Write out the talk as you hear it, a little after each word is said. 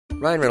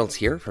Ryan Reynolds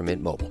here from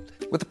Mint Mobile.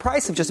 With the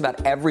price of just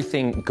about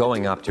everything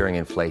going up during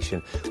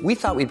inflation, we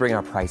thought we'd bring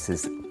our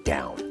prices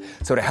down.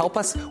 So to help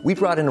us, we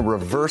brought in a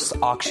reverse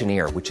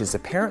auctioneer, which is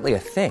apparently a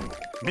thing.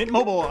 Mint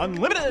Mobile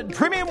Unlimited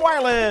Premium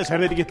Wireless. How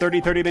to get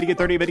 30, 30, bit to get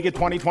 30, bit to get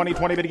 20, 20,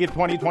 20, bit to get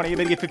 20, 20,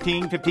 bit to get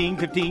 15, 15,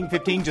 15,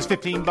 15, just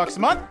 $15 a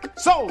month?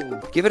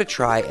 Sold! Give it a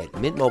try at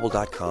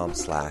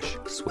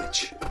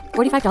mintmobile.com/switch.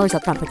 $45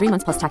 up front for 3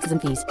 months plus taxes and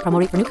fees. Promo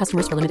rate for new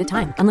customers for limited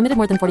time. Unlimited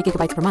more than 40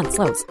 gigabytes per month.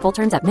 Slows full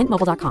terms at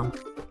mintmobile.com.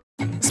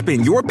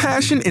 Spin your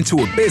passion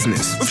into a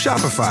business with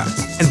Shopify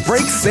and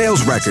break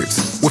sales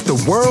records with the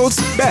world's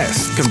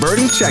best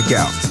converting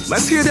checkout.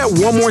 Let's hear that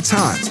one more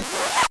time.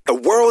 The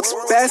world's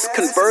best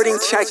converting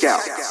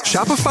checkout.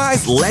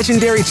 Shopify's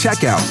legendary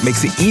checkout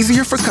makes it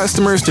easier for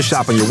customers to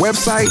shop on your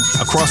website,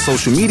 across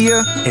social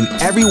media, and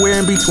everywhere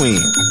in between.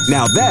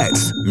 Now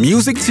that's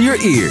music to your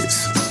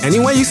ears. Any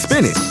way you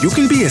spin it, you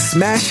can be a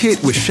smash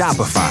hit with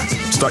Shopify.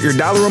 Start your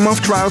 $1 a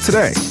month trial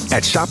today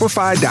at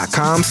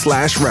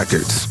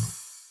shopify.com/records.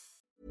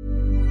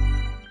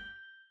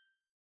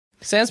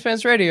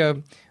 Sanspants Radio.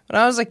 When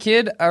I was a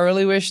kid, I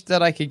really wished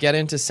that I could get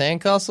into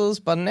sandcastles,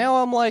 but now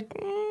I'm like,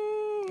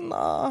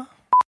 nah.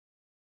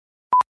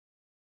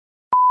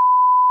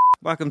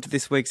 Welcome to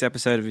this week's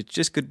episode of It's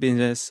Just Good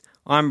Business.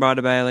 I'm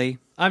Ryder Bailey.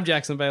 I'm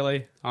Jackson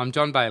Bailey. I'm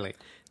John Bailey.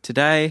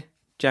 Today,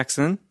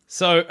 Jackson.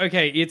 So,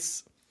 okay,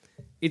 it's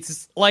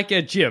like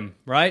a gym,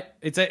 right?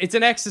 It's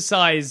an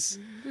exercise.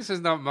 This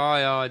is not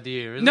my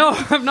idea, is it? No,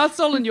 I've not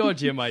stolen your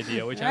gym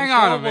idea, which Hang I'm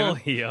on a sure we'll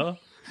minute. hear.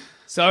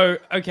 So,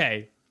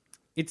 okay,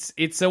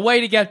 it's a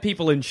way to get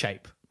people in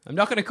shape. I'm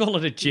not going to call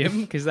it a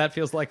gym because that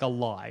feels like a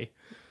lie.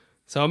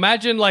 So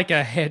imagine like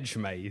a hedge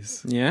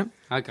maze. Yeah.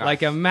 Okay.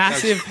 Like a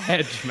massive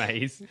hedge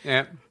maze.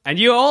 Yeah. And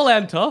you all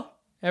enter,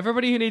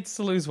 everybody who needs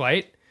to lose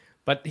weight.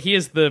 But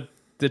here's the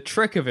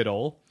trick of it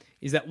all,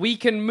 is that we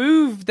can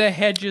move the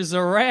hedges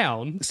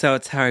around. So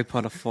it's Harry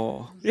Potter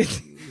 4.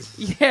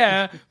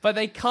 Yeah, but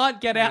they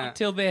can't get out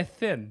till they're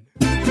thin.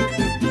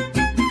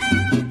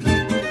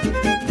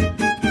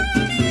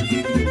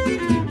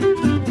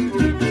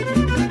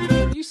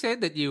 You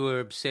said that you were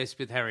obsessed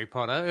with Harry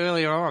Potter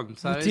earlier on.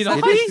 So Did I?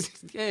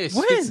 Yes.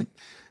 When?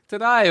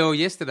 Today or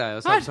yesterday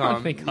or sometime. I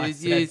don't think I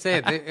you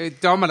said said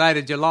it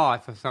dominated your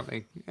life or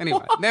something.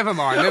 Anyway, never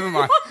mind. I don't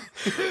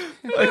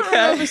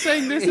remember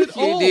saying this at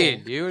You all.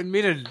 did. You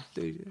admitted.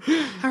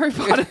 Harry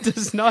Potter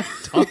does not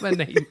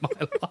dominate my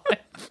life.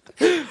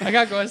 I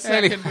can't go a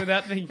second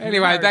without thinking.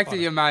 Anyway, Harry back Potter.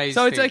 to your maze.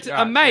 So it's thing. like a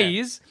Right,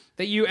 maze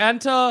that you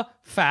enter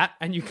fat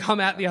and you come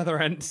out the other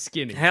end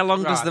skinny. How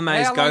long does Right. the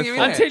maze How go long you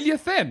for? in it? Until you're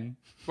thin.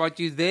 What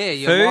you there?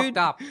 You're Food? locked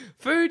up.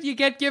 Food, you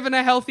get given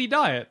a healthy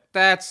diet.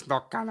 That's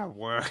not gonna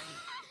work.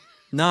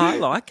 No, I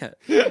like it.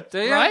 Do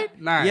you?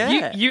 Right? No.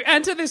 Yeah. You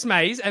enter this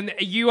maze and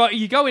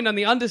you go in on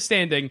the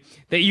understanding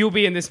that you'll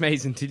be in this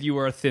maze until you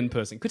are a thin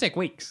person. Could take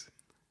weeks.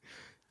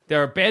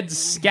 There are beds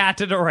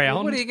scattered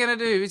around. What are you going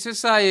to do? It's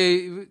just say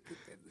you're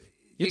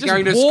just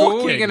going to school,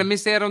 walking. you're going to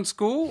miss out on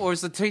school, or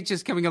is the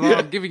teachers coming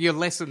along giving you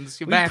lessons,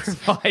 your We maths?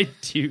 provide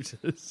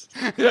tutors.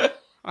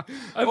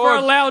 Over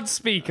a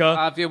loudspeaker.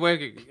 If you're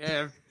working.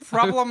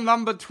 Problem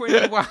number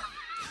 21.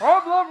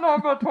 Problem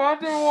number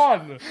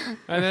 21.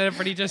 And then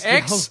everybody just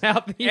X, yells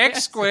out the X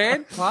answer.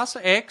 squared plus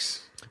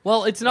X.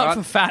 Well, it's not Right.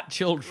 for fat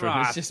children.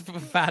 Right. It's just for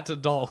fat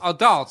adults.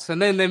 Adults,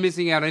 and then they're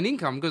missing out on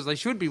income because they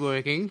should be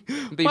working,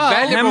 be Well,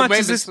 valuable How much members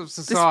is this? of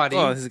society.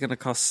 This is going to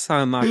cost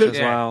so much as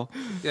Yeah. well.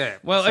 Yeah.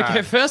 Well, so-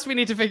 okay, first we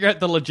need to figure out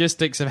the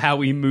logistics of how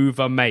we move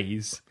a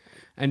maze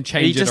and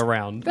change just- it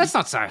around. That's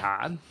not so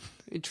hard.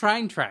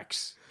 Train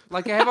tracks.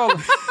 Like you have all,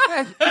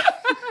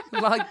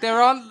 like they're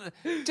on.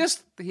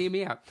 Just hear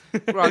me out,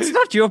 right? It's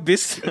not your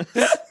business.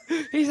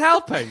 He's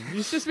helping.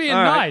 He's just being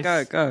All right,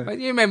 nice. go. But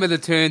you remember the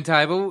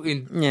turntable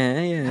in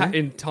Yeah.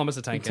 In Thomas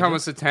the Tank Engine.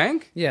 Thomas the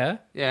Tank? Yeah.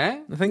 Yeah,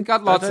 I think-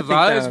 got I lots don't of think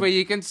those they're- where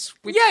you can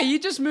switch. Yeah, you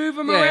just move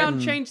them Yeah.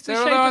 around, change the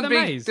They're shape of on the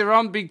big. maze. They're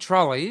on big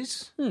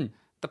trolleys.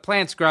 The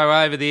plants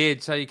grow over the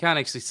edge, so you can't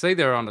actually see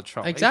they're on a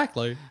trolley.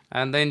 Exactly.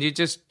 And then you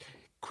just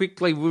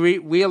quickly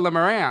wheel them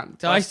around.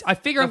 So I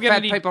figure the I'm going to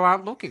fat need... people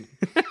aren't looking.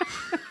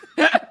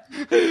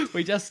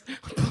 We just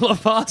pull a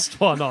fast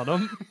one on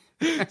them.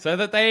 So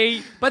that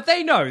they... But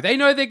they know. They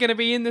know they're going to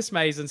be in this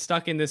maze and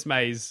stuck in this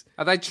maze.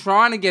 Are they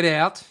trying to get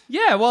out?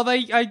 Yeah, well,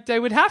 they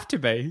would have to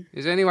be.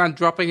 Is anyone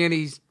dropping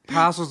any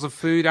parcels of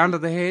food under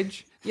the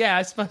hedge? Yeah,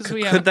 I suppose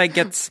we have... Could they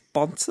get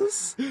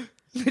sponsors?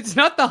 It's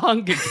not the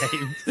Hunger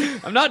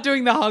Games. I'm not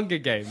doing the Hunger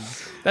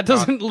Games. That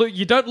doesn't...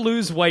 you don't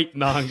lose weight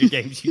in the Hunger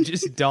Games. You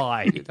just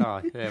die.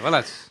 Oh, yeah. Well,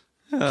 that's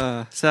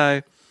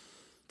So,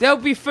 There'll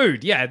be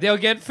food. Yeah, they'll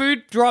get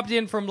food dropped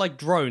in from, like,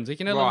 drones. Like,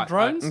 you know, little right.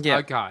 drones? yeah.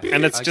 Okay.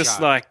 And it's just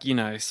Okay. like, you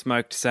know,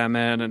 smoked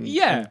salmon and,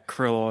 Yeah. and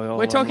krill oil.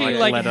 We're and, talking,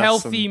 like, lettuce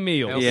healthy and-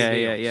 meals. Yeah,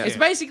 Healthy yeah, meals. yeah. It's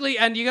basically,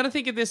 and you got to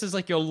think of this as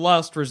like your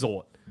last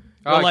resort.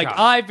 Where, Okay. like,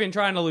 I've been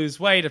trying to lose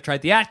weight. I've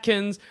tried the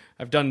Atkins.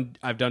 I've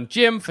done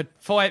gym for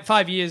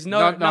 5 years.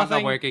 Not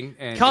Nothing. working.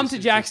 And Come it's to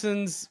just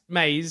Jackson's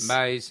maze.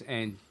 maze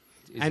and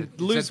And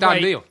it's lose a done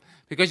weight. deal.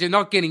 because you're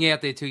not getting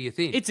out there till you're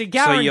thin. It's a So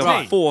guarantee.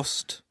 you're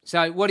forced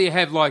So what do you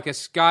have, like a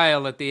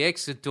scale at the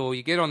exit door?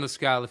 You get on the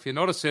scale. If you're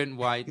not a certain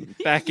weight,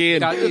 back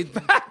in.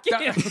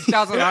 it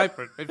doesn't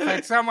open. In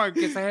fact, someone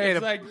gets a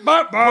hand It's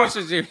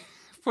like,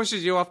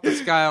 pushes you off the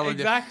scale.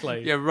 Exactly.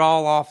 And you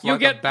roll off You'll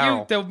like a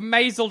barrel. the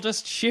maze will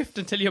just shift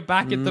until you're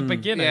back at the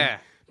beginning. Yeah.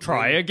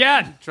 Try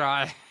again.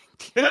 Try.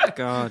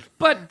 God.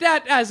 But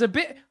that as a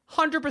bit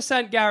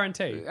 100%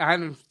 guarantee.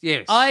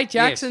 Yes.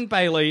 Jackson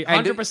Bailey,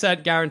 And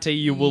 100% guarantee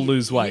you will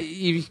lose weight.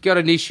 You've got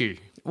an issue.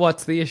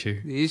 What's the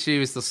issue? The issue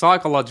is the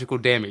psychological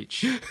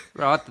damage,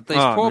 right? That these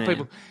Oh, poor man.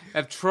 people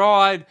have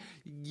tried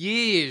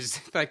years.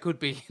 They could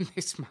be in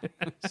this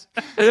maze.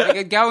 They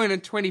could go in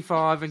at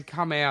 25 and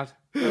come out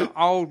an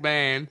old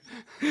man.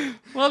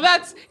 Well,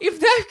 that's if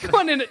they've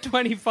gone in at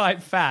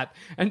 25 fat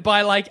and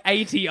by like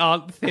 80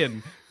 aren't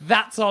thin,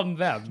 that's on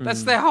them.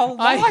 That's their whole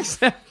I life.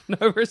 accept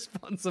no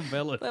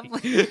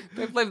responsibility.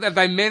 They've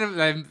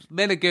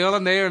met a girl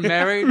in there and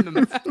married.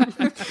 And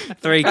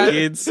 3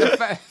 kids.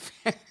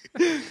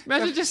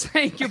 Imagine just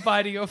saying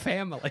goodbye to your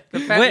family.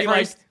 Where,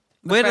 Like,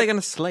 where are they going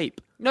to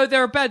sleep? no,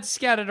 there are beds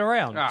scattered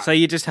around. Ah. So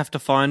you just have to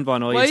find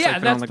one, or Well, you're yeah,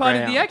 sleeping that's on the part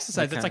ground. of the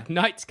exercise. It's Okay. like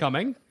night's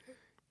coming.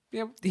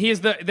 Yep.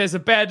 There's a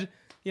bed,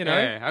 you know.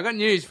 Yeah, I got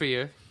news for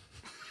you.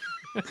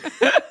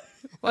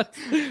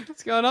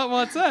 What's going on?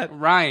 What's that?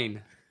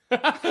 Rain.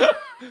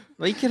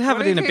 Well, you could have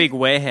What it do in you a big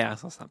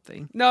warehouse or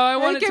something. No, I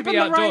want it to keep be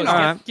in the rain.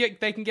 outdoors. Alright.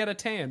 They can get a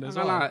tan as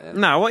I well. don't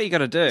know. No, what you got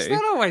to do? It's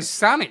not always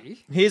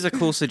sunny. Here's a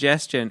cool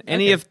suggestion.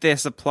 Any of their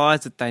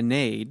supplies that they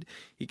need,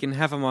 you can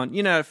have them on.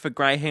 You know, for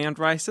greyhound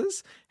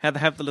races, how they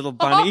have the little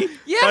bunny,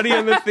 yeah. bunny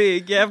on the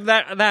thing. You have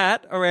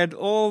that around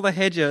all the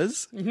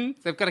hedges.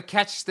 They've got to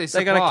catch their They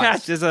supplies. got to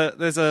catch.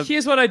 There's a.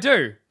 Here's what I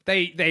do.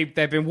 They've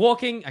been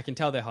walking. I can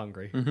tell they're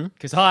hungry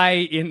because I,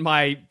 in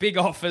my big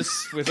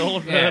office with all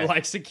of Yeah. the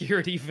like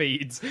security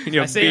feeds, in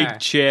your I see big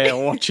chair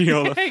watching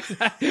all the.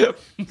 exactly,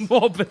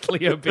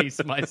 morbidly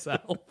obese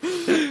myself.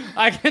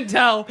 I can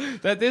tell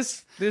that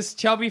this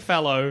chubby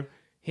fellow,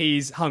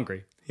 he's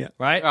hungry. Yeah.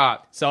 Right? Right.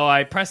 So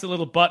I press a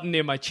little button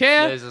near my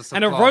chair, There's a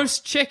and a supply.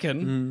 roast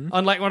chicken,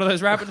 unlike one of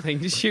those rabbit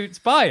things, shoots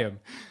by him.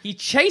 He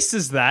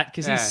chases that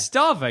because Yeah. he's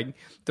starving.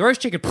 The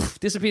roast chicken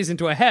disappears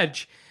into a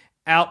hedge.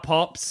 Out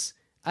pops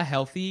a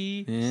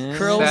healthy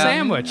krill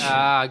sandwich.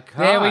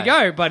 There we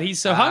go. But he's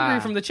so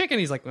hungry from the chicken,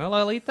 he's like, well,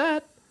 I'll eat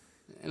that.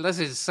 Unless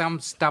it's some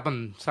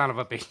stubborn son of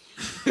a bitch.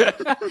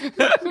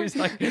 He's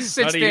like, Sits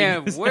not eating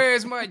down. this.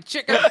 Where's my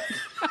chicken?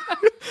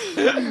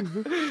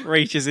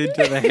 Reaches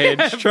into the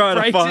hedge trying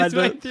to Breaks find his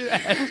way it. through the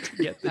hedge to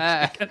get the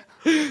Uh,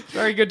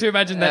 Very good to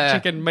imagine that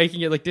chicken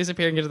making it like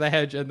disappearing into the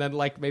hedge and then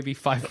like maybe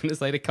 5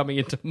 minutes later coming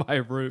into my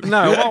room.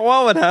 No,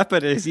 what would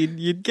happen is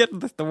you'd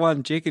get the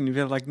one chicken, you'd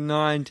have like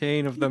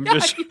 19 of them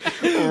just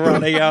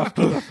running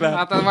after the fat.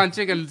 after the one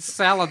chicken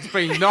salad's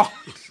been knocked.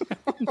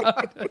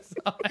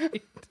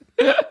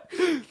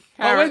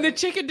 But when the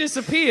chicken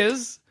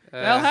disappears,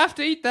 they'll have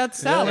to eat that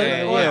salad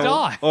or Yeah,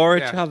 die. or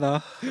each Yeah.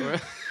 other.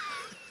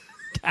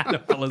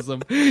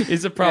 Cannibalism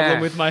is a problem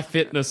Yeah. with my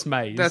fitness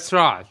maze. That's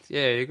right.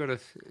 Yeah, you got to.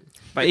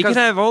 But you could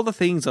have all the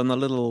things on the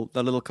little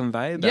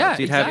conveyor belts. Yeah,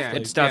 You'd have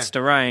exactly. it starts Yeah.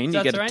 to rain,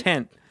 Starts you to get a rain.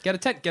 tent. Get a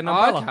tent, get an Oh,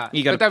 umbrella. okay.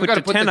 You gotta But they've put got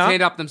to the put the tent up.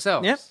 tent up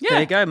themselves. Yep. Yeah. There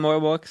you go,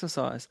 more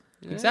exercise.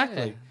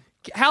 Exactly.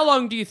 How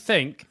long do you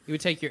think it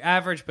would take your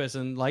average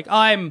person? Like,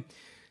 I'm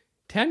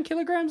 10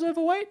 kilograms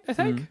overweight, I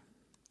think.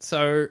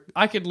 So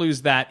I could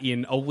lose that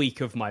in a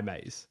week of my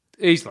maze.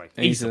 Easily.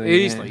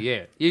 Easily,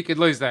 yeah. You could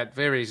lose that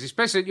very easily,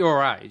 especially at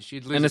your age.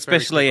 You'd lose And it very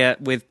especially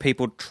with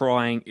people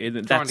trying,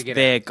 that's to get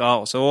their out.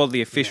 goal. So all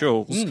the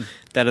officials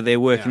that are there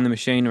working the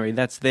machinery,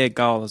 that's their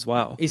goal as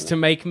well. Is to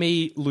make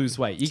me lose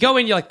weight. You go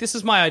in, you're like, this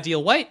is my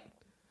ideal weight.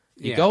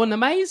 You Yeah. go in the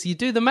maze, you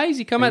do the maze,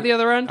 you come out the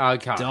other end.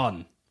 Okay.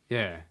 Done.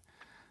 Yeah.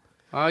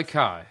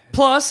 Okay.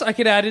 Plus, I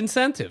could add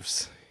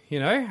incentives. You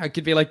know, I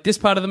could be like, this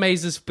part of the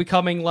maze is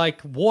becoming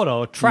like water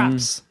or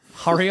traps.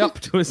 Hurry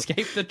up to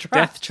escape the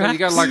traps. So you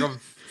got like a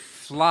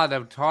flood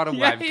of tidal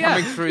wave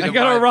coming through I the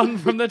gotta wave. run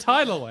from the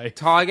tidal wave.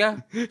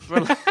 Tiger?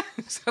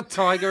 Is a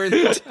tiger in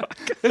there?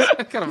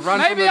 Gotta run from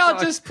Maybe the I'll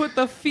tiger. just put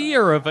the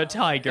fear of a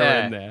tiger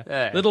Yeah, in there.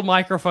 yeah. Little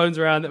microphones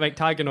around that make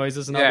tiger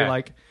noises, and I'll Yeah. be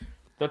like,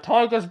 the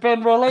tiger's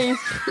been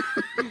released.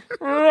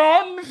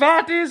 Run,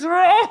 fatties,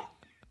 run!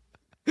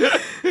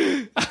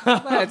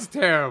 That's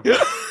terrible.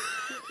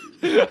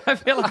 I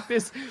feel like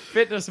this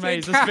fitness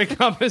maze has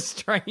become a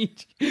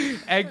strange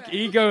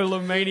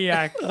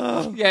egomaniac.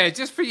 Yeah,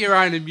 just for your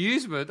own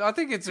amusement. I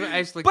think it's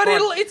actually But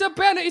quite, it's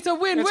a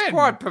win-win. it's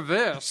quite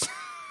perverse.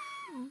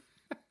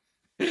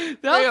 They'll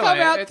really, come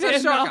out it's a there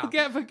and shocker. I'll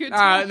get for good No,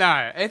 time.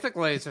 no,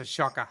 ethically it's a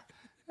shocker.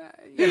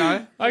 You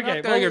know, you're Okay,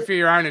 not doing well, it for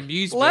your own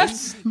amusement.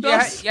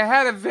 let's- You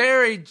had a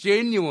very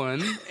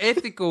genuine,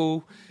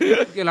 ethical,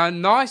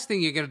 nice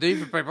thing you're going to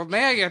do for people.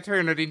 Now you're going to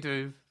turn it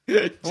into,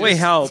 We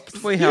helped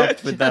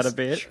with that a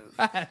bit.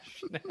 Trash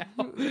now.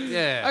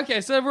 yeah.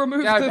 Okay, so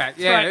remove Go the back. threat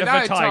Yeah, of no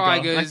a tiger.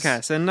 tigers.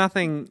 Okay, so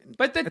nothing.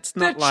 But It's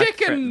not the like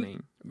chicken,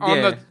 threatening. On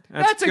Yeah, the-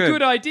 that's a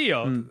good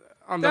idea.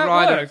 on the That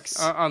ride works.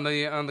 on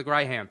the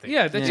greyhound thing.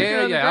 Yeah, the chicken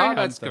on the yeah. greyhound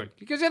That's thing. good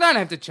because you don't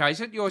have to chase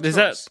it. Your Is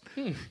choice.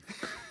 that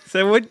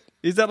so?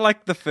 Is that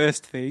like the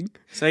first thing?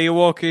 So you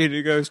walk in,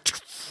 it goes,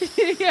 Yeah,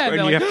 and they're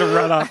you like, have to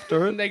run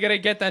after it. they're gonna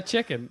get that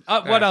chicken.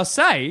 What I'll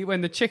say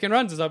when the chicken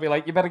runs is I'll be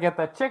like, "You better get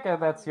that chicken.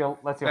 That's your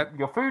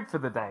food for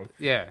the day."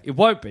 Yeah. It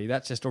won't be.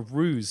 That's just a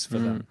ruse for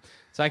them.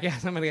 So I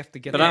guess I'm gonna have to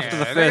get. But that. after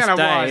the they're first gonna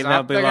day, wise they'll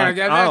up. be They're gonna like,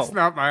 go, "Oh, that's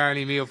not my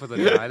only meal for the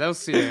day." They'll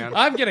sit down.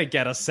 I'm gonna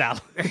get a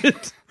salad,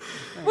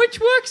 which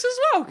works as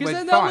well because Well,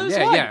 then they'll fine. lose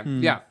Yeah,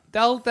 weight. yeah.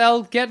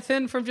 They'll get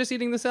thin from just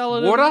eating the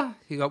salad. Water?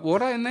 You got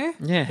water in there?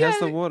 yeah, how's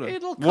the water?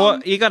 it'll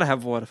come- You got to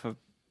have water for.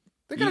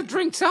 They're going to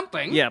drink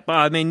something. Yeah, but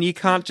I mean, you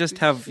can't just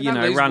have You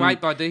don't lose weight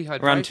by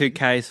dehydration. run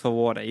 2Ks for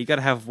water. You got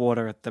to have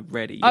water at the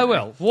ready. I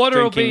will.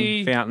 Water will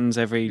Drinking be. fountains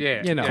every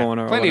Yeah, You know,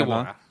 corner plenty or of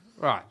whatever. water.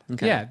 Right.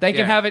 Okay. Yeah, they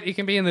can Yeah. have it. It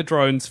can be in the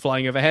drones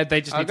flying overhead. They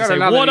just I've need to got say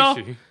another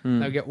water. issue.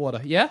 They'll get water.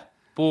 Yeah.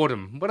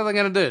 Boredom. What are they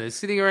going to do? They're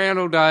sitting around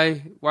all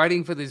day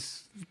waiting for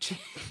this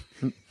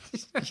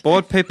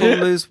Bored people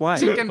lose weight.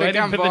 chicken to Waiting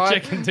come for the by.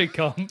 chicken to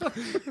come.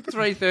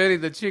 3:30,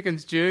 the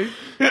chicken's due.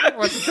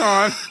 What's the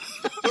time?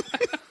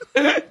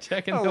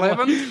 Checking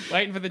 11?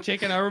 waiting for the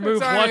chicken. I remove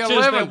It's only watches.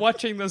 11. They're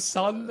watching the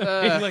sun.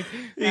 Being like,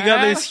 You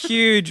got this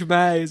huge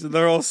maze, and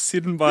they're all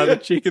sitting by the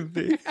chicken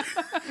thing.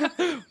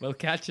 we'll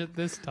catch it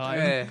this time.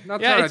 Yeah,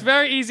 not Yeah, trying it's to-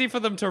 very easy for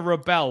them to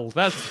rebel.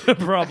 That's the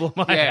problem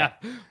I Yeah.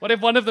 have. What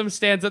if one of them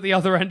stands at the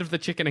other end of the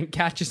chicken and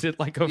catches it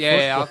like a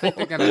Yeah, I football?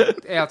 think they're going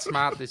to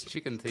outsmart this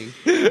chicken thing.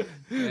 I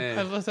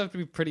Yeah, just have to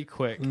be pretty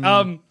quick.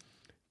 Mm.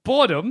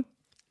 Boredom,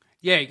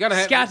 yeah you got to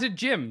have scattered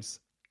gyms.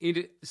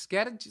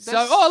 Scattered. So,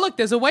 oh look,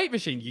 there's a weight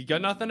machine. You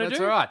got nothing to That's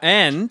do. all right.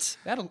 And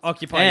That'll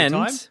occupy your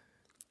time.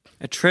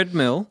 a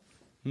treadmill.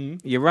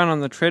 You run on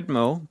the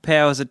treadmill,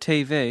 powers a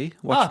TV,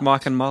 watch Ah.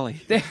 Mike and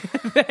Molly. There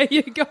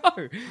you go.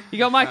 You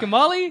got Mike and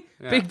Molly,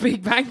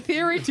 Big Bang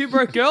Theory, Two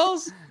Broke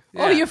Girls.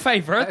 All Yeah. your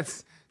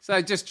favorites. So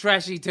just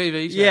trashy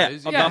TV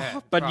shows. Yeah,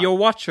 but right. you'll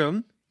watch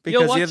them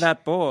because you're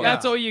that bored.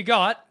 That's all you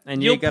got.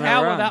 And you'll you're gonna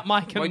power run. that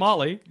Mike and Wait.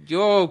 Molly.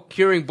 You're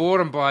curing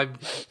boredom by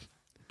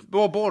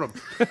more boredom.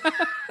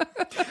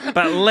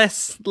 But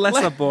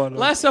lesser boredom.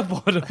 Lesser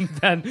boredom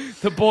than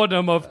the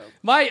boredom of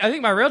I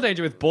think my real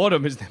danger with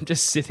boredom is them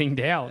just sitting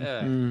down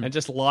and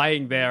just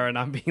lying there, and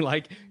I'm being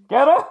like,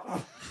 "Get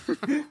up,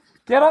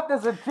 get up!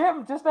 There's a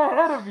gym just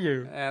ahead of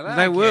you."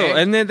 They will,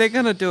 and then they're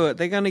going to do it.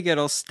 They're going to get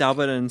all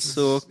stubborn and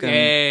sook, and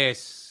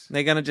Yes.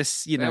 they're going to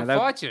just, They'll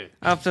fight you.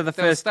 after the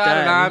They'll first start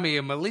day. an army,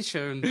 a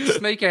militia, and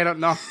sneak out at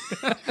night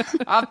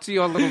up to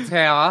your little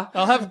tower,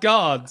 I'll have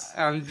guards.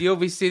 and you'll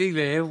be sitting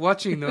there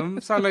watching them.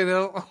 Suddenly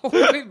they'll all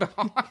be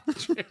behind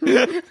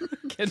you.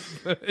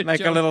 Converge Make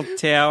a on- little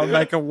tower,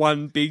 make a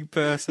one big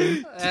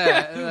person.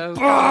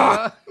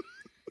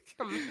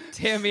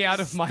 tear me out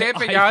of my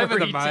Stepping over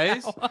the ivory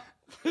maze. tower.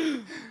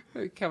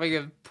 Coming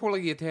and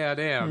pulling your tower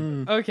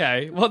down.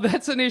 Okay, well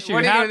that's an issue. What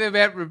are you How, going to do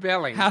about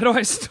rebelling? how do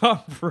I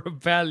stop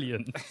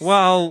rebellion?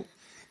 Well,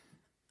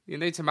 You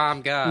need some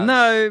armed guards.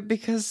 no,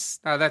 because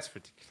Oh, that's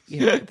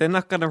ridiculous. they're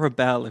not going to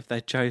rebel if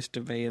they chose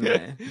to be in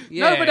there.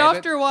 Yeah, but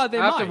after a while they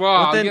after might. a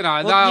while, Well, then- you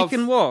know, well, they'll you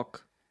can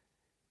walk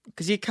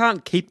because you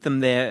can't keep them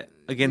there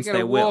against you're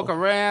their going to will. walk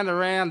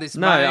around this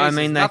No, maze. I mean There's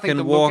they nothing can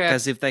to walk look at.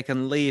 as if they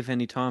can leave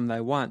anytime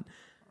they want.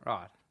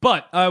 Right.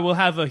 But I will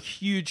have a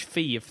huge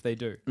fee if they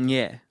do.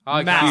 Yeah,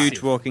 Okay. Massive.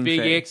 huge walking Big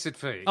fee. exit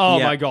fee. Oh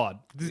Yeah. my god,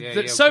 Yeah,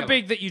 That's yeah, so kill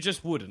big that you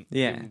just wouldn't.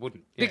 Yeah, You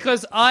wouldn't. Yeah.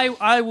 Because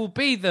I will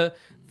be the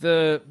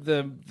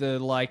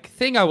like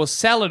thing I will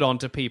sell it on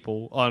to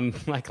people on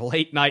like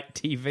late night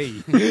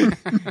TV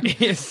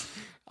is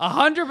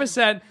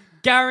 100%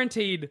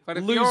 guaranteed But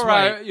if lose you're,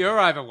 weight. you're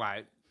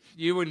overweight,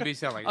 you wouldn't be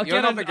selling. I'll You're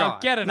get not an, the guy. I'll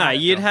get an no, actor.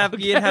 you'd I'll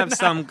get have an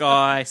some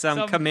guy, some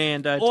some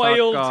commando type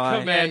oiled guy.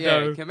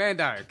 commando. Yeah,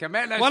 commando.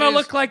 Commando. Want to says,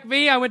 look like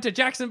me? I went to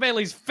Jackson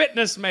Bailey's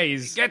fitness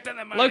maze. Get to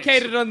the maze.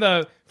 Located on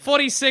the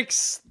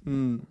 46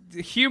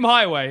 Hume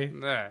Highway.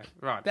 Yeah,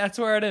 right. That's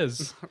where it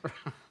is.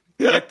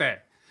 Get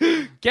there.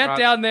 Get Right.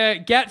 down there,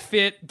 get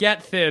fit,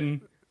 get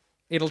thin.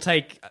 It'll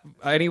take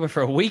anywhere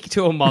from a week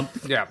to a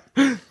month. Yeah.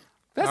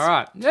 That's All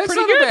right. That's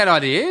pretty not good. a bad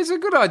idea. It's a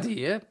good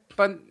idea.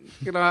 But,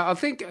 you know, I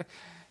think...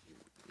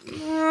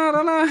 I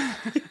don't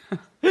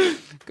know.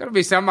 Got to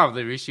be some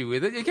other issue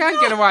with it. You can't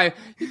get away.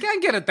 You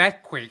can't get it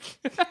that quick.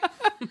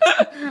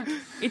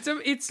 It's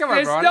Come on,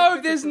 there's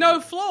Brian. there's no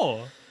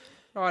flaw.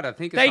 Right, I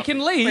think it's They not-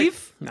 can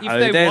leave if No,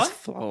 they there's want.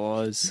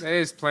 flaws.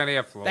 There's plenty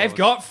of flaws. They've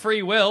got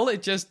free will.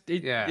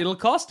 Yeah. It'll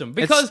cost them.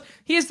 Because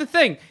here's the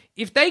thing: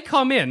 if they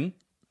come in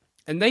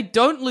and they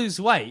don't lose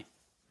weight,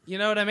 you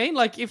know what I mean?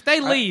 Like if they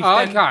leave,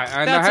 then okay,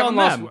 and they that's haven't on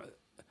lost. them.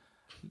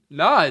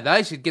 No,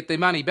 they should get their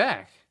money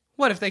back.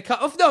 What if they come?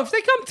 Oh, no, if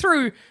they come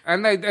through,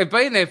 And they've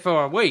been there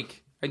for a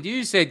week, and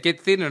you said get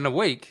thin in a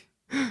week,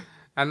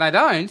 and they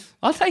don't.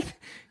 I'll take.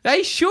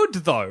 They should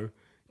though,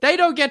 They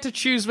don't get to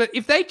choose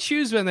if they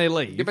choose when they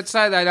leave. Yeah, but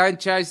say they don't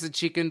chase the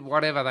chicken,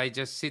 whatever. They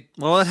just sit.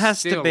 Well, it has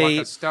still to be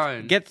like a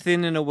stone. get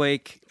thin in a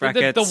week. the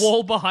Brackets.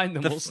 wall behind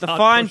them The, will the start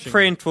fine pushing.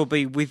 print will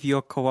be with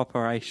your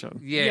cooperation.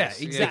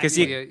 Yes, Yeah, exactly. Because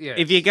yeah.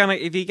 if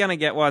you're gonna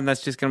get one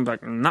that's just gonna be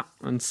like nah,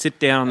 and sit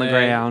down on the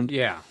ground,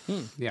 Yeah,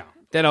 yeah.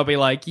 Then I'll be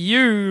like,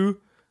 you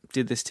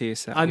did this to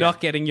yourself. are not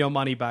getting your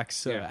money back,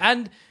 sir. Yeah.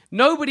 And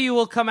nobody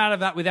will come out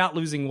of that without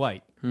losing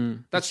weight.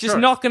 That's just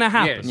true. not gonna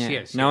happen. Yeah.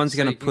 Yes, No one's So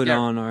going you to can put go-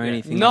 on or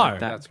anything No,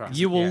 like that. That's right.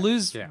 You will Yeah,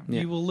 lose. yeah.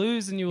 You will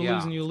lose, and you will Yeah.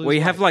 lose, and you will lose. We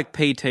have weight. like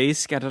PTs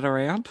scattered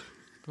around,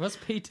 What's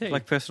PT?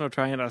 like personal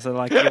trainers. So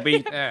like you'll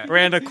be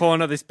around a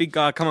corner, this big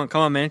guy, come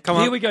on, man, come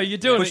on. Here we go. You're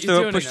doing Push it. You're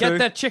through, doing push it. Get through.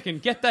 that chicken.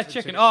 Get that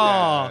chicken. Yeah,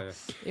 Oh, yeah.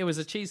 it was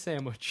a cheese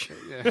sandwich.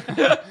 It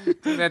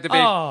had to be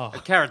Oh.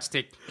 a carrot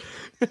stick.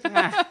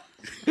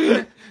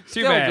 Too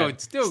Still bad.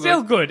 good.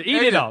 Still good.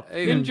 Eat it up.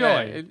 Eat it.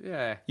 Enjoy.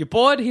 Yeah. You're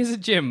bored? Here's a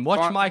gym. Watch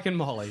What? Mike and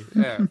Molly.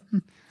 yeah.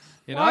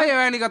 You know? Why you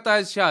only got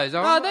those shows?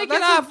 Oh, they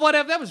can have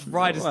whatever. That was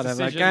writer's Whatever.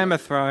 decision. Game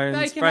of They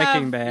Thrones, can Breaking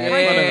have- Bad, Yeah,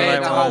 whatever they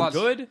the want.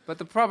 whole good. But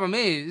the problem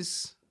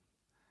is,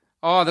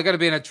 they're going to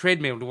be in a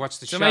treadmill to watch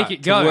the show. make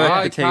it go. Work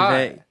Oh, the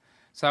TV.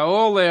 So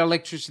all their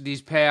electricity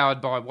is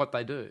powered by what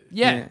they do.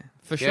 Yeah,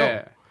 for sure.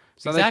 Yeah.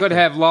 So they Exactly. could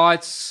have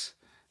lights.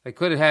 They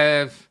could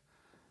have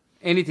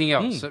anything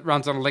else that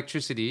runs on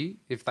electricity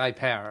if they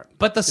power it.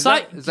 But the Is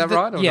site that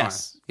right or no?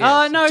 yes.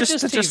 Yes. No, Just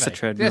just TV. the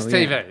treadmill. Just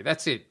yeah. TV.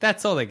 That's it.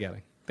 That's all they're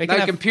getting. They No can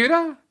have,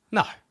 computer.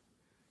 no,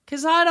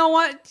 because I don't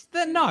want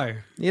that. No,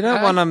 You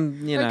don't want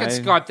them, you They know.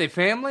 can Skype their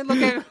family. Look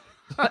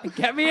at.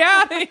 get me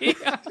out of here.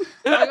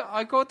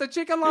 I caught the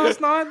chicken last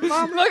night,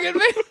 Mum. Look at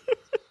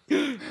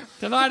me.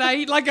 Tonight I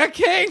eat like a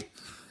king.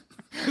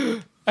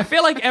 I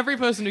feel like every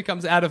person who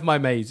comes out of my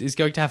maze is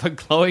going to have a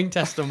glowing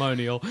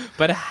testimonial,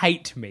 but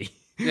hate me.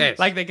 Yes.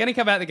 Like they're going to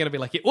come out, they're going to be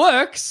like, it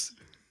works.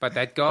 But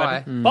that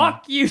guy.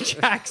 Fuck you,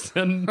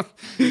 Jackson.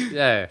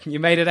 Yeah. You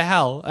made it a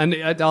hell, and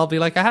I'll be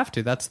like, I have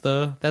to. That's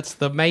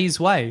the maze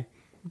way.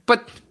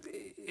 But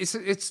it's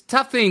a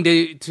tough thing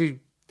to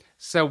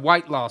sell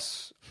weight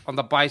loss on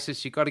the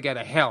basis you got to go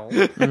to hell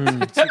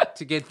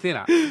to get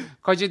thinner,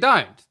 because you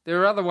don't.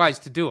 There are other ways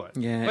to do it.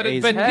 Yeah, But-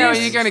 easy. but How are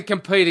this- you going to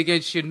compete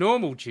against your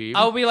normal gym?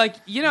 I'll be like,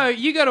 you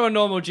go to a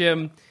normal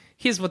gym.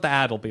 Here's what the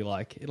ad will be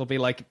like. It'll be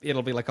like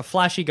a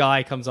flashy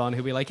guy comes on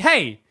who'll be like,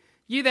 hey,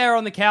 you there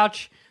on the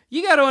couch?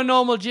 You go to a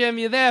normal gym.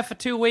 You're there for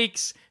 2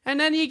 weeks, and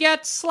then you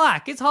get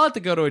slack. It's hard to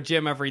go to a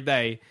gym every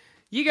day.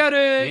 You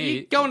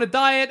go on a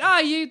diet.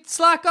 You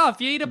slack off.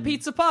 You eat a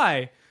pizza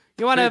pie.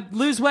 You want to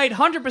lose weight,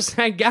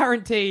 100%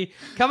 guarantee.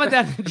 Coming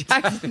down to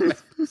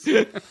Jackson's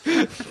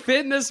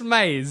fitness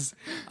maze,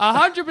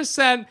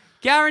 100%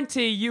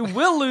 guarantee you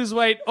will lose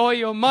weight or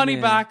your money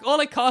back. All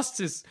it costs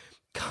is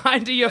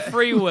kind of your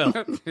free will.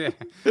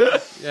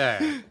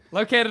 yeah.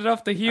 Located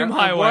off the Hume And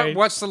Highway.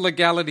 What's the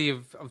legality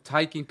of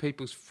taking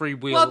people's free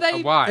will Well,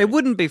 they- away? It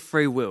wouldn't be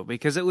free will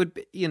because it would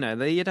be,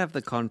 you'd have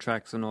the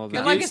contracts and all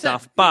that like I said,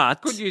 stuff.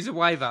 But Could use a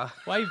waiver.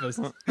 Waivers.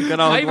 good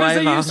old Waivers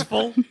waiver. are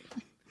useful.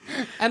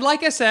 And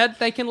like I said,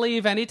 they can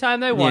leave anytime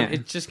they want. Yeah.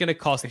 It's just going to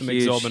cost them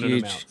Huge, exorbitant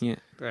huge, amounts.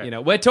 yeah.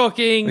 We're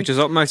talking... Which is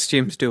what most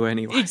gyms do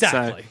anyway.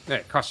 exactly. Yeah,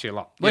 it costs you a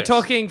lot. We're Yes.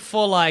 talking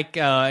for like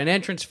an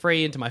entrance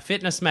free into my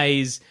fitness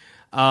maze.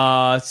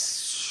 I'm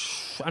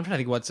trying to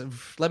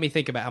think let me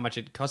think about how much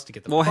it costs to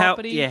get the So, well,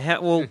 property.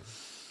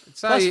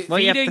 So Plus you- Well,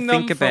 you have to feeding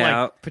them think for like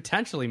about-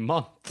 potentially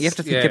months. you have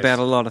to think Yes. about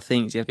a lot of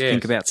things. You have to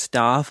think Yes. about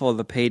staff, all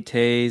the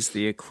PTs,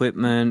 the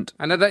equipment.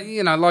 and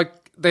like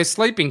they're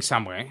sleeping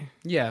somewhere.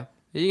 Yeah.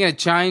 Are you going to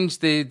change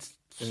their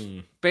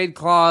bed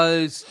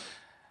clothes?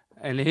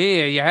 And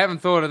here, you haven't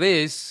thought of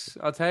this,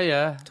 I'll tell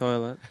you.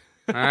 Toilet.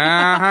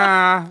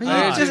 Uh-huh.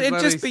 It'd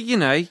just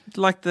be,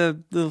 like the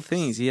little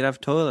things. You'd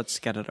have toilets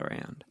scattered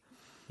around.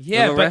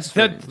 Yeah, Little but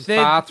restrooms. here's the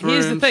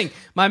Bathrooms. thing.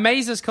 My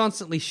maze is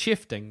constantly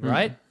shifting,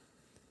 right?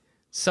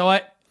 So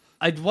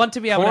I'd want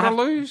to be able to have...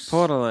 Portaloos?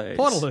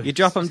 Portaloos. You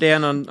drop them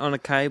down on a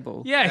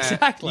cable. Yeah,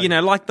 exactly.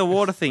 Like the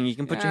water thing. You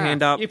can put your Yeah.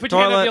 hand up. You put your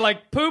hand toilet. up, you're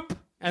like, poop,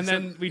 and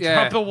then we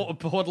yeah. drop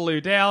the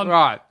portaloo down.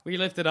 Right. We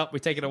lift it up, we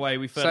take it away,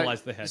 we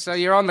fertilize the head. So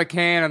you're on the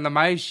can and the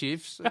maze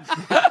shifts.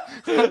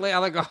 All the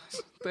other guys,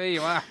 there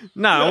you are.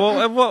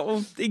 No,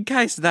 well, in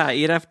case of that,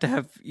 you'd have to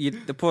have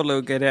the portal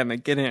would go down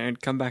and get out and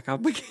come back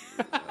up again.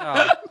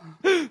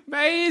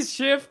 Maze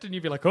shift, and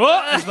you'd be like,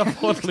 oh, as the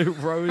portaloo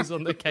rose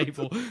on the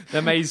cable.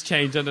 The maze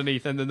change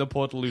underneath, and then the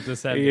portaloo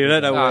descended. You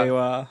don't know No. where you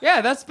are.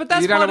 Yeah, that's You part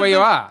don't know of where you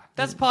are.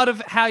 That's part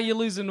of how you're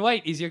losing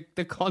weight, is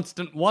the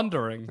constant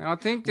wandering. I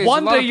think there's a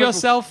lot Wander of people-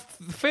 yourself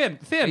thin.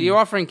 Are you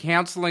offering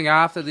counselling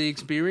after the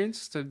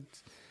experience to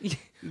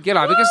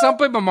because some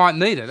people might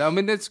need it. I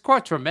mean, it's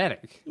quite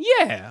traumatic.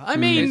 Yeah, I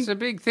mean, It's a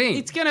big thing.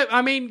 it's gonna.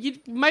 I mean,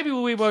 maybe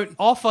we won't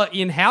offer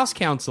in-house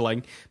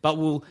counselling, but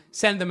we'll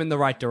send them in the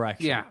right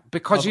direction. Yeah,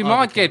 because Of you other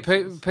might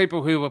get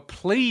people who are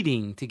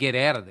pleading to get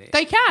out of there.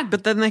 They can,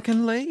 But then they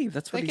can leave.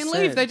 That's what they he can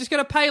said. leave. They're just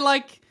gonna pay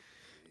like.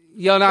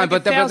 Yeah, no, like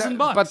but $1,000.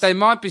 but they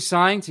might be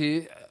saying to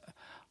you,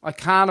 I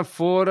can't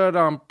afford it,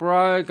 I'm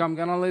broke, I'm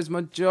going to lose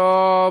my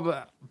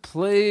job,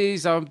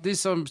 please, I'm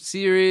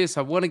serious.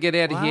 I want to get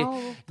out of Well,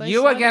 here. they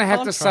You are signed going to a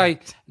have to say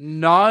contract.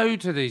 no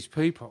to these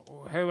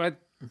people who are.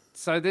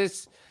 So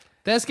There's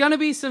going to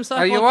be some stuff.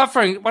 are you like-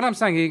 offering? What I'm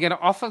saying, are you going to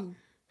offer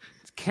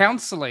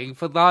counselling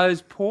for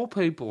those poor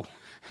people?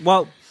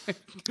 Well,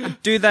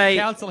 do they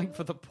counselling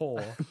for the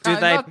poor? do No,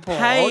 they not Paul,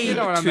 pay you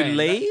know what I to mean.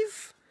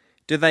 leave?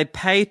 Do they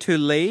pay to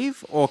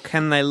leave, or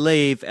can they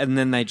leave and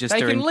then they just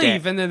They are can in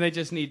leave, debt? and then they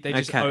just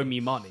Okay. owe me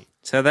money.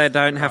 So they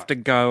don't have to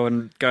go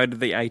to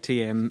the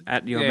ATM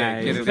at your Yeah,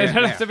 maze. get it They Yeah,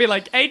 don't yeah. have to be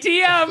like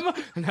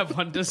ATM and have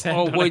one descent.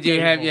 Or on a would you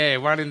have,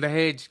 cable. one in the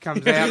hedge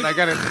comes out, they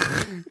got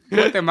to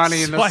put their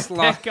money in the Swipe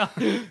slot. their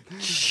card.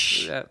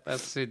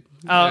 That's it.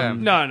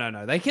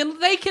 No. They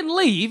can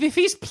leave if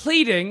he's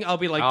pleading. I'll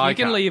be like, Oh, you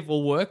can okay. leave.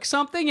 We'll work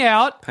something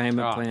out.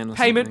 Payment plan. Or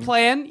Payment something.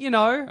 plan. You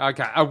know,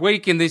 Okay, a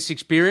week in this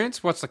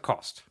experience, what's the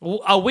cost?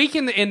 a week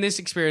in this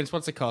experience.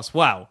 What's the cost?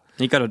 Wow.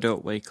 You got to do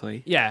it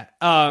weekly. Yeah.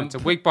 It's a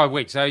week by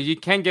week. So you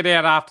can get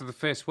out after the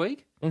first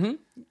week? Mm-hmm.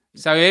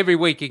 So every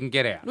week you can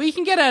get out. Well, you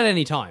can get out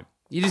any time.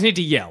 You just need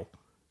to yell,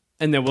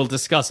 and then we'll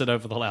discuss it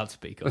over the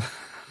loudspeaker.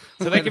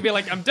 So they can be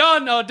like, "I'm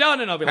done, no,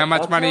 done," and I'll be How like, much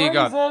 "What's money your you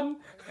got?" reason?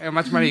 How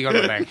much money you got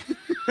in the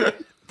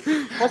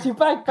bank? What's your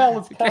bank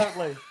balance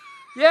currently?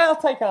 Yeah, I'll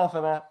take half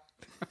of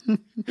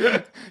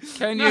that.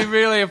 Can you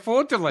really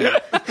afford to leave?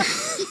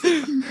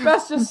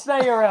 Best just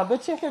stay around. The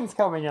chicken's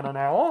coming in an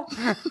hour.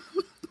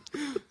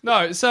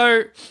 No,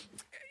 so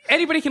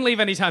anybody can leave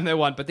anytime they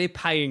want, but they're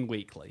paying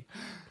weekly.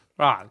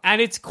 Right.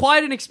 And it's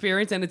quite an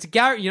experience, and it's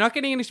you're not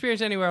getting an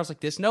experience anywhere else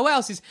like this. Nowhere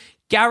else is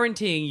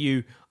guaranteeing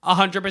you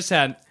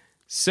 100%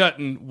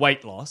 certain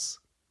weight loss.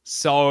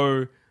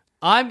 So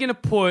I'm going to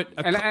put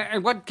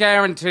And what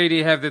guarantee do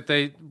you have that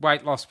the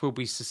weight loss will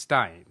be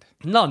sustained?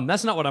 none.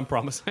 That's not what I'm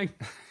promising.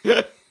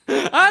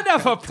 I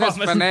never promise. Just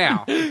for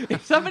now.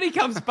 If somebody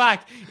comes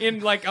back in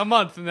like a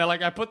month and they're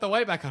like, I put the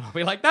weight back on, I'll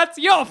be like, that's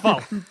your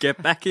fault.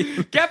 Get back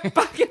in. Get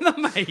back in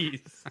the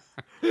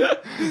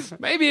maze.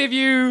 Maybe if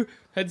you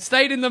had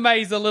stayed in the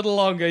maze a little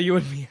longer, you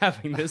wouldn't be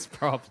having this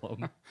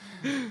problem.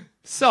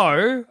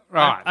 So,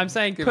 Right. I'm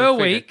saying Give per a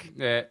figure. week,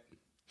 Yeah.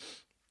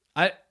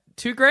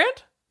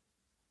 $2,000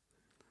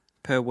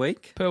 Per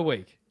week. per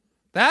week.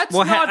 That's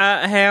Well, not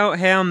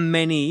how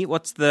many?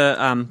 What's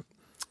the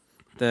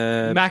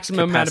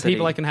maximum amount of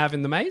people I capacity? can have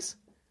in the maze.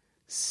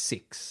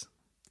 6.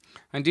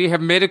 And do you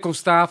have medical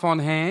staff on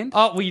hand?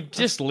 Oh, we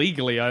just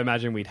legally, I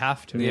imagine we'd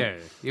have to. Yeah.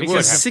 You Because would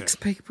have Six to.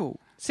 people.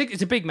 6.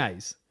 It's a big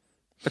maze.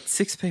 But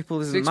 6 people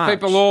isn't 6 much.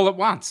 people all at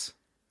once.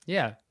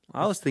 Yeah.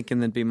 I was thinking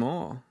there'd be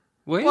more.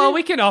 Will Well, you?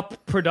 we can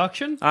up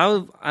production.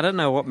 I don't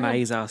know what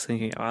maze I was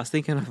thinking. I was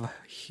thinking of a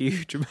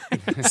huge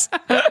maze.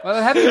 Well,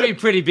 it have to be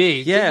pretty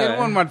big. Yeah. You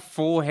don't want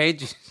 4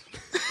 hedges.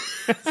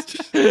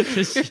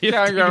 Just shifting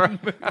Going around.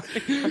 and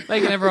moving,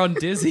 making everyone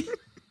dizzy.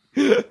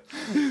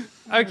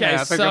 Okay,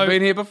 Yeah, I think I've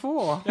been here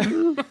before.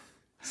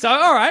 so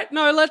all right.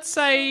 No, let's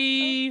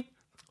say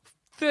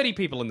 30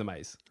 people in the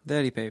maze.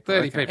 30 people.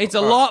 30 okay. people. It's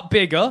a lot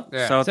bigger.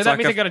 Yeah. So So it's that like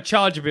means I got to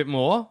charge a bit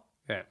more.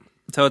 Yeah.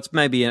 So it's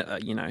maybe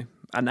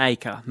an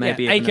acre,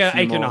 maybe yeah, even a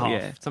few acre and a more,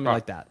 half, yeah. something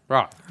like that.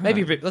 Right.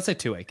 Maybe a bit. Let's say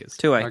 2 acres.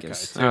 2 Okay.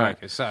 acres. 2 All right.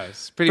 acres. So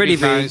it's pretty, Pretty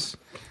big. big. Maze.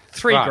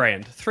 $3 Right.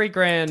 grand. $3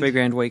 grand.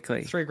 $3,000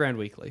 weekly. $3,000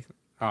 weekly.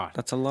 Right.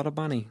 That's a lot of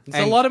money. It's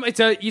a lot of. But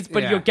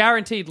Yeah. you're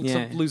guaranteed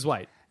Yeah. to lose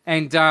weight.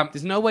 And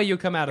There's no way you'll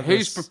come out of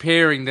who's this.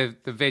 preparing the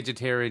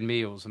vegetarian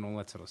meals and all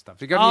that sort of stuff?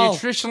 You got Oh.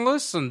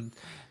 nutritionalists and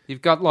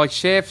you've got like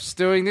chefs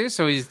doing this,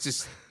 or is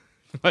just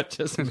But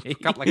just me. a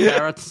couple of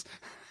carrots?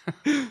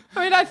 I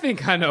mean, I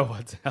think I know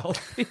what's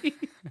healthy.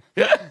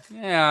 Yeah.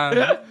 Yeah.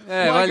 Like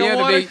well, a you're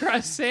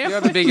watercress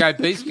sandwich. the big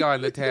obese guy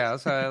in the tower,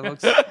 so it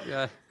looks.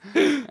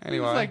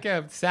 Anyway, It's like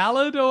a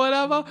salad or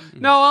whatever.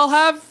 No, I'll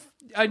have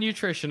a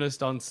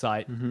nutritionist on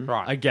site.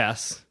 right, I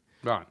guess.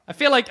 right. I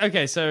feel like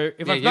okay. So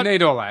if Yeah, I've you got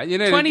need all that. You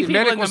need 20 people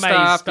in medical the maze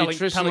staff, spelling-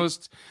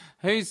 nutritionist.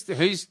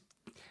 Who's?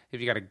 Have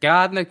you got a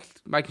gardener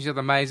making sure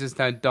the mazes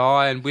don't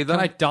die and wither?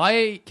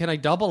 Can I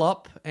double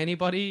up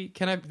anybody?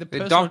 Can I the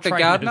personal doctor trainers?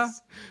 gardener?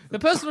 The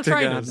personal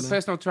trainers.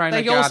 Personal trainer.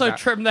 They can also gardener.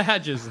 trim the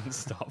hedges and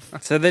stuff.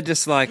 So they're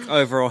just like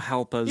overall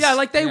helpers. Yeah,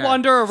 like they Yeah.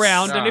 wander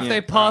around, and if Right.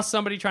 they pass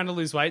somebody trying to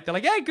lose weight, they're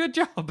like, "Hey, good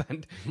job!"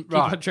 and keep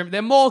Right. on trimming.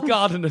 They're more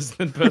gardeners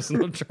than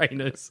personal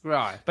trainers,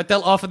 Right. But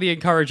they'll offer the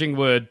encouraging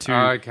word to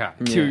Okay.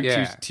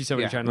 to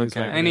somebody Yeah. trying to lose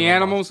Okay. weight. Any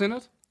animals in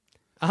it?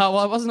 Well,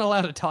 I wasn't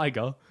allowed a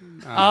tiger.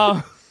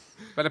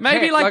 But a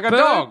Maybe pet, like a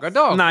dog. A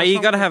dog. No, or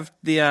you got to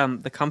something.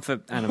 have the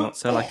comfort animals,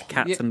 so like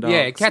cats and dogs.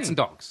 Yeah, cats and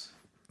dogs.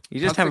 You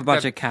just I have a think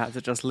bunch that- of cats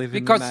that just live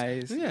Because- in the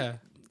maze. Yeah,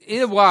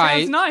 Either way,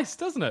 sounds nice,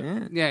 doesn't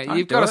it? yeah, I'd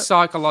you've do got to it.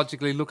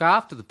 psychologically look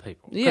after the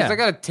people. Yeah. Because they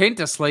got a tent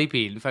to sleep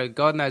in for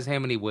God knows how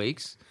many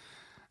weeks.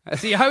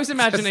 See, I was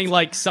imagining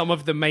like some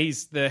of the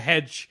maze, the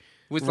hedge.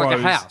 With like a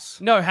rows. house.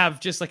 No, have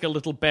just like a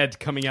little bed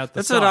coming out the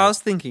That's side. what I was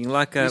thinking.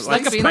 Like a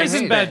Like a Sleep in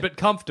prison the bed, bed. but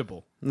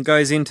comfortable.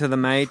 goes into the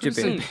major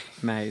Prison. bit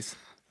maze.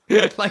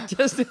 Like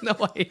just in the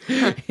way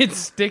it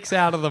sticks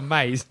out of the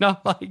maze,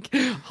 not like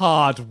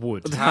hard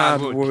wood.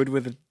 Hard wood. wood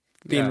with a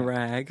thin Yeah.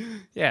 rag.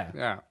 Yeah.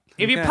 Yeah.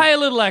 If you Okay. pay a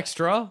little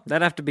extra,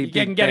 That'd have to be you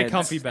big can get a beds.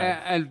 comfy bed.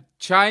 And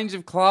change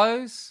of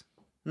clothes.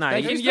 No, They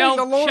you can Who's yell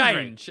doing the laundry?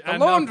 change. The and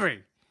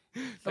laundry.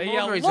 They yell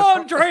laundry's a pro-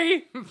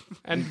 laundry,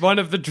 and one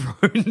of the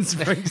drones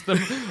brings them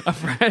a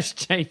fresh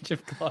change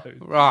of clothes.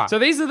 Right. So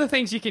these are the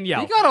things you can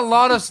yell. You got a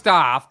lot of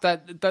staff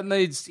that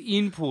needs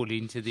input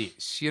into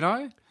this, you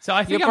know? So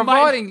I think You're I might-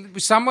 providing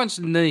someone's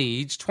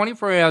needs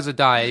 24 hours a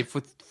day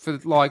for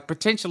like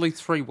potentially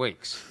 3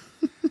 weeks.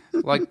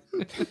 Like,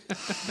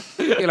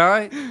 you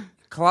know,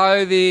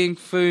 clothing,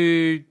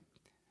 food,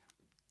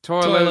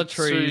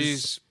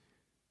 toiletries,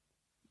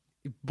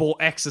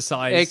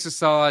 exercise.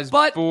 exercise,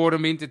 But-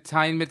 boredom,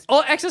 entertainment.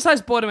 Or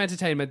exercise, boredom,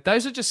 entertainment.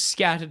 Those are just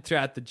scattered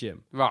throughout the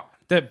gym. Right.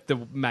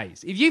 The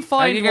maze. If you Are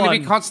find you going to one,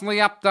 be constantly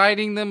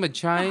updating them and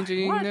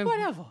changing them?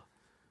 whatever.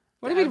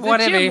 What do you mean, The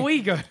whatever? gym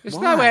we go. There's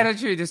no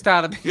attitude to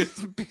start a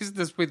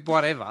business with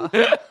whatever.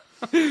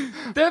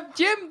 The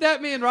gym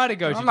that me and Ryder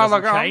go to I'm not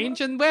doesn't like,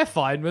 change, and we're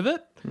fine with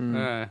it.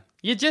 Uh,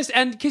 You just,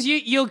 and because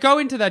you'll go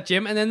into that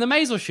gym and then the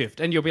maze will shift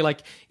and you'll be like,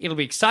 it'll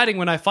be exciting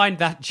when I find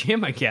that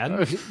gym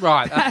again.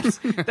 right.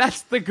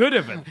 That's the good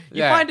of it.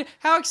 You Yeah. find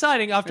how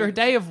exciting after a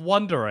day of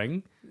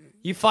wandering,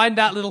 you find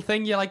that little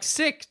thing, you're like,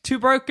 sick, 2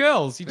 broke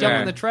girls. You jump Yeah.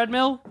 on the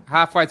treadmill.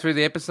 Halfway through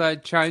the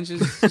episode,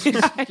 changes. you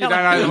don't like,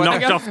 know what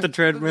Knocked off the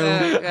treadmill.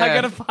 I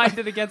gotta find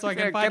it again so I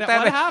can Yeah, find get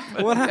out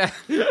that what in.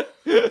 happened.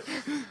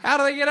 How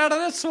do they get out of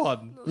this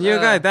one? You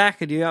go back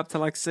and you're up to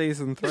like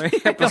season 3,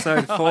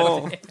 episode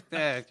 4.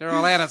 Yeah, you're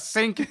all out of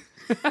sync.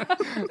 That's,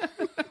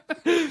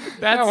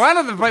 No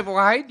wonder the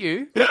people hate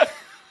you.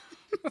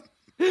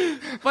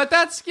 but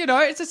that's,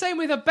 it's the same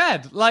with a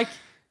bed. Like,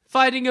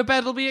 finding a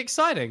bed will be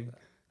exciting.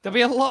 There'll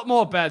be a lot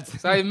more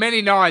beds. So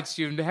many nights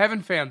you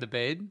haven't found a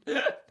bed.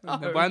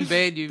 The one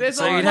bed you. There's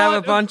So a you'd have lot a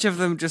of- bunch of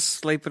them just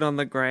sleeping on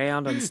the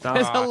ground and stuff.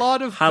 There's a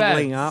lot of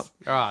huddling beds. up.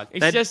 Right.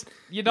 It's They'd- just,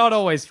 you're not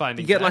always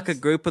finding You get like a beds.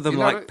 group of them You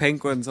know like what-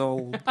 penguins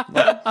all.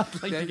 Like,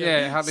 you Yeah,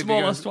 get hardly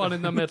smallest bigger. one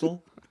in the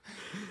middle.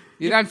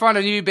 You don't find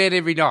a new bed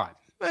every night.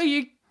 Well,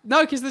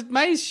 no, because the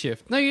maze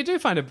shift. No, you do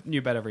find a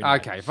new bed every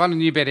night. Okay, find a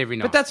new bed every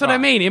night. But that's what I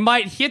Right. mean. It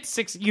might hit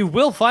 6. You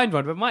will find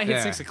one, but it might hit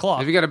Yeah. 6 o'clock.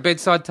 Have you got a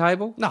bedside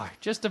table? No,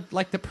 just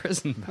like the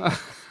prison bed.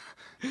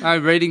 No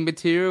reading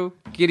material?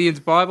 Gideon's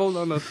Bible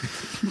on the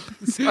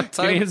bedside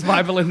table? Gideon's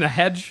Bible in the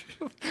hedge.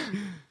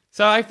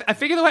 So I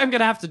figure the way I'm going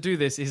to have to do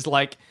this is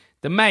like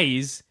the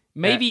maze,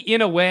 maybe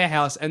in a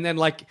warehouse, and then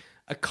like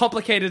a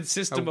complicated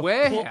system A of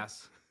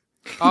warehouse.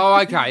 Oh,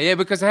 okay. Yeah,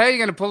 because how are you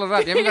going to pull it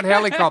up? You haven't got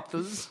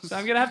helicopters. So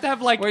I'm going to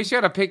have like We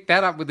should have picked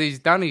that up with these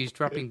dunnies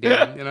dropping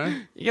down, you know?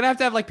 you're going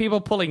to have like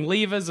people pulling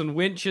levers and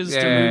winches to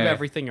Yeah. move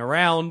everything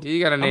around.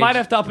 You gotta I might need-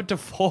 have to up it to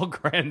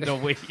 $4,000 a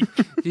week.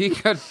 You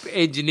got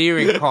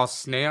engineering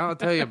costs now, I'll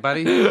tell you,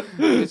 buddy.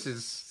 This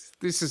is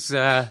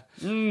yeah.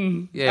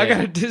 I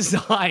got to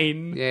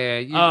design. Yeah,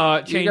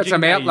 you changing got some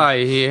maze.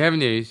 outlay here,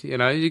 haven't you? You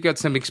know, you got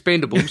some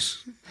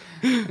expendables.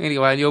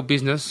 Anyway, in your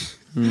business.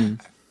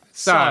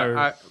 So,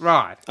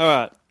 right. All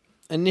right.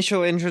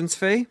 Initial entrance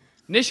fee.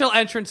 Initial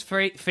entrance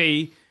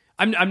fee.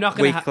 I'm not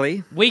going to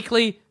Weekly?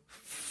 weekly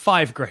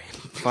 $5,000.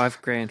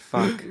 $5,000.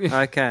 Fuck.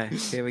 Okay.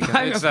 Here we go.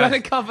 I've got to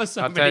cover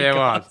so I'll many tell you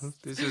costs. what.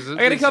 This is. I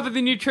got to cover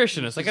the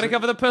nutritionists. I got to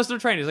cover the personal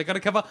trainers. I got to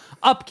cover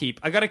upkeep.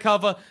 I got to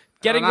cover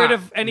getting rid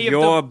of any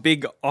Your of the.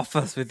 big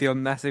office with your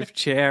massive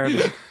chair and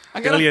I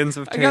gotta, billions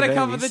of TVs. I got to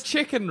cover the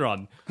chicken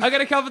run. I got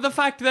to cover the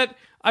fact that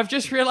I've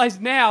just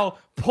realised now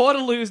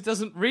Portaloos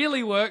doesn't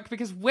really work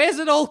because where's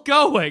it all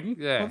going?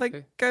 Yeah. Well,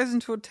 that goes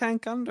into a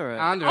tank under it.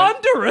 Under it.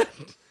 Under it.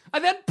 I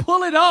then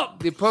pull it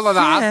up. You pull it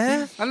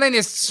Yeah. up, and then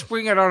you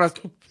swing it on a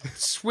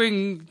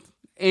swing,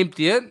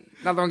 empty it.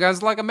 Another one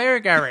goes like a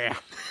merry-go-round.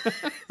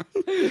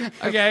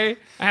 Okay.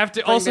 I have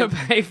to also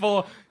pay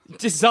for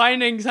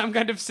designing some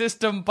kind of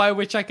system by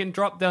which I can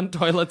drop down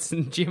toilets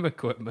and gym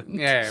equipment.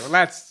 Yeah, well,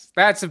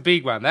 that's a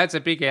big one. That's a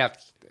big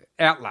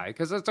outlay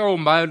because it's all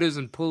motors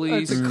and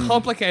pulleys. It's a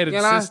complicated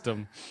You know?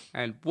 system.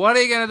 And what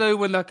are you going to do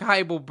when the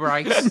cable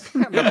breaks?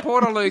 And the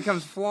Portaloo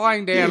comes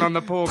flying down on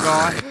the poor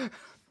guy.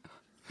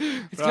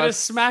 It's going to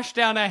smash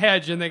down a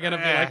hedge and they're going to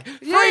be like,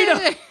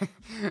 freedom!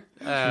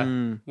 Yeah.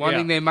 Wanting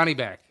Yeah. their money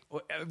back.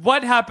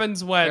 What happens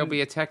They'll when... be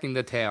attacking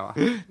the tower.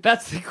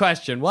 That's the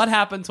question. What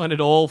happens when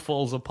it all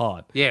falls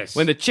apart? Yes.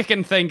 When the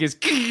chicken thing is...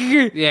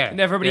 Yeah. And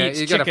everybody yeah,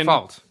 eats you chicken. got a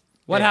fault.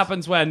 What Yes.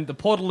 happens when the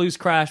Portaloos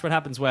crash? What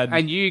happens when...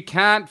 And you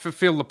can't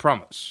fulfill the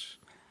promise.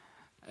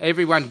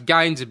 Everyone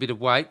gains a bit of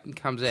weight and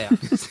comes out.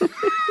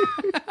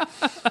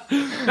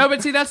 No,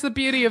 but see, that's the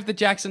beauty of the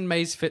Jackson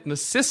Maze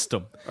fitness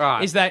system.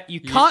 Right. Is that you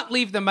can't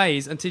leave the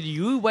maze until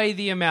you weigh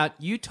the amount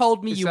you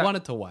told me you So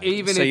wanted to weigh.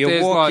 Even So if you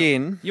there's walk like,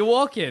 in. You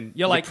walk in,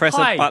 you're like, press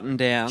a hi, button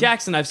down.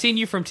 Jackson, I've seen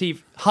you from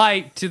TV.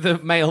 Hi to the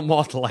male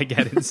model I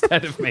get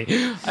instead of me.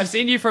 I've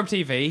seen you from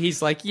TV.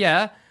 He's like,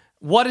 yeah,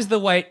 what is the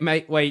weight,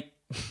 mate? Wait,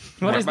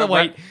 what is the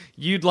weight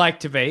you'd like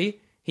to be?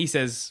 He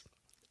says,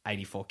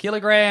 84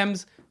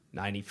 kilograms,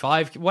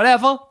 95,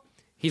 whatever.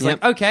 He's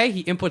Yep. like, okay.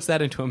 He inputs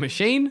that into a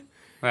machine.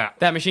 Yeah.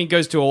 That machine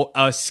goes to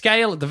a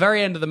scale at the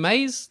very end of the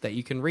maze that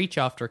you can reach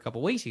after a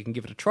couple of weeks. You can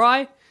give it a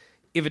try.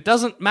 If it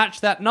doesn't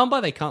match that number,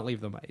 they can't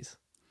leave the maze.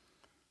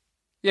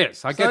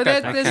 Yes, I So get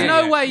that. there's Okay,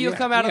 no yeah, way you'll yeah,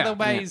 come out yeah, of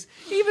the maze,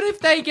 even if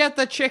they get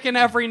the chicken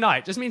every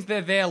night. Just means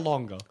they're there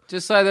longer.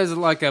 Just say there's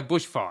like a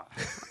bushfire.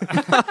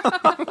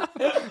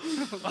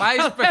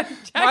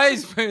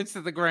 Maze burns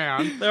to the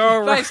ground.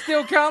 They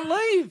still can't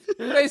leave.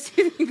 They're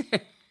sitting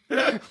there.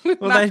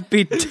 Well, they'd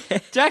be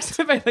dead.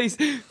 Jackson Bailey's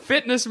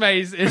fitness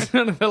maze is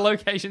one of the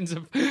locations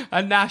of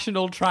a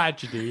national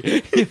tragedy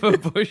if a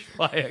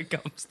bushfire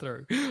comes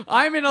through.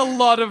 I'm in a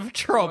lot of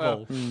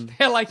trouble.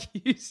 They're like,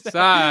 you said,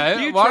 So,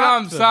 you what trapped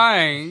I'm them.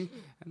 saying,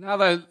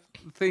 another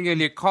thing in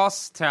your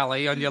cost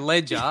tally on your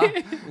ledger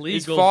is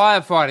Legal.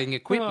 firefighting Oh,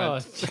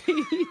 equipment.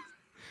 gee.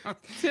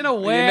 It's in a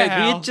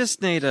warehouse. You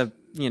just need a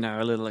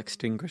little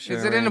extinguisher.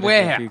 Is it in a around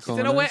warehouse? few It's in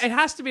a corners. it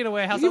has to be in a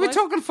warehouse. You were otherwise-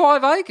 talking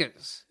 5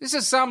 acres. This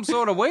is some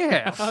sort of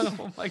warehouse.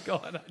 Oh my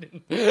god, I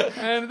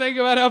didn't think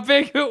about how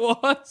big it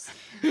was.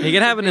 You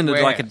can have it in like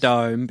a warehouse.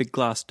 dome, big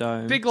glass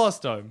dome. Big glass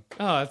dome.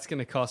 Oh, it's going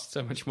to cost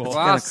so much more.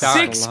 Glass dome.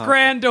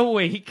 $6,000 a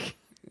week.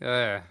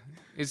 Yeah.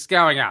 It's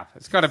going up.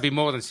 It's got to be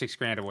more than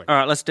 $6,000 a week. All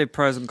right, let's do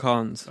pros and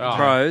cons. Oh.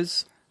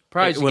 Pros,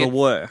 Pros, it you will get-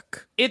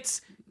 work.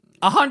 It's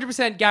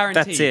 100%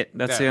 guaranteed. That's it.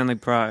 That's the Yeah. only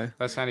pro.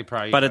 That's the only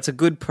pro. you But got. it's a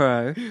good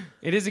pro.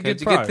 It is a good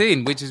It's a pro. good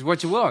thing, which is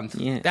what you want.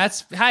 Yeah.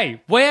 That's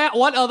hey,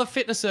 what other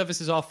fitness service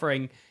is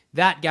offering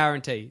that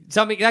guarantee?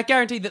 Something that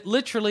guarantee that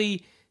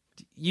literally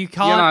you You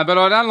can't. know, but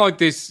I don't like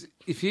this.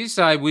 If you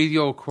say with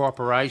your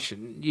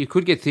cooperation, you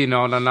could get thin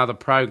on another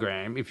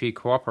program if you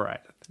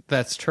cooperated.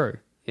 That's true.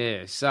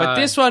 Yeah. So, But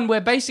this one, we're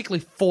basically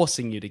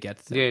forcing you to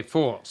get to. yeah,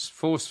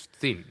 force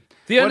thin.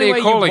 The What only are you way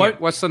you calling won't-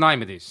 it? What's the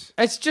name of this?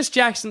 It's just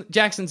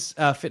Jackson's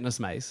fitness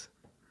maze,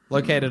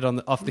 located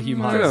off the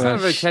Hume It's Highway. kind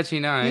of a catchy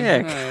name.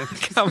 Yeah,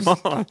 come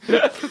on.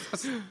 That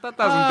doesn't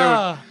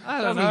I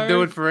don't doesn't know.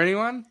 do it for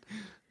anyone.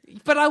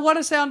 But I want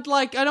to sound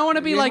like I don't want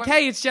to be Yeah, like, what-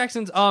 hey, it's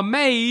Jackson's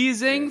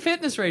amazing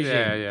fitness regime.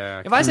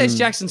 Yeah. If I say it's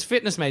Jackson's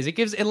fitness maze,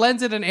 it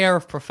lends it an air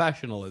of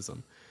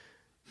professionalism.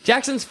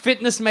 Jackson's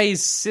fitness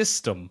maze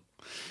system.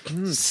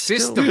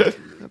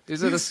 System.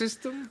 Is it a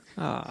system?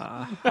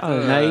 I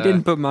don't know. You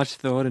didn't put much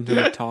thought into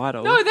the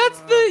title. No,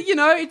 that's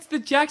it's the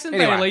Jackson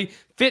Anyway. Bailey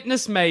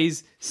fitness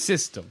maze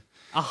system.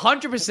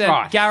 100%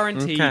 Right.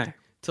 guaranteed Okay.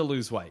 to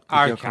lose weight With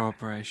your Okay.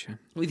 cooperation.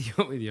 with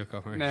your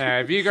cooperation. Now,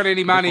 have you got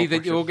any money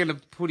that you're going to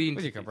put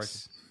into your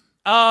this?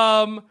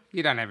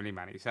 You don't have any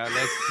money, so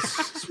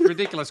that's a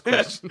ridiculous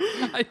question.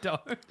 I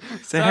don't.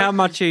 So how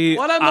much are you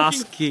What I'm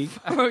asking?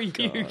 For you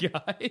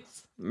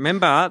guys.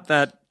 Remember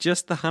that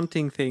just the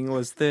hunting thing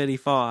was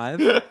 35.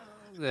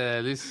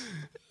 That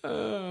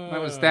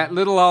was that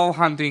little old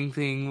hunting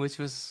thing, which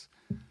was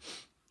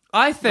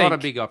I think not a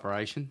big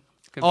operation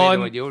compared to On-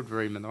 what you're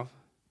dreaming of.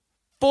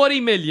 40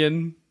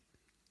 million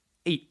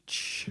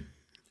each.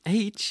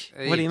 Each?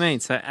 What do you mean?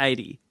 So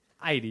 80.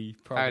 80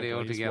 probably 80 is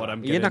altogether. what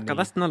I'm You're getting. not,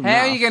 that's not How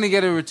are enough. you going to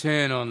get a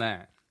return on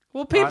that?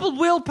 Well, people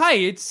will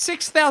pay. It's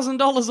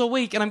 $6,000 a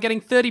week, and I'm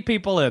getting 30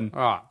 people in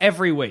Right.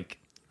 every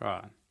week.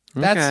 Right.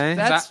 That's Okay.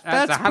 that's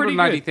That's pretty good.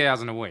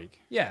 180,000 a week.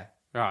 Yeah.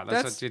 Right, that's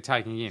That's- what you're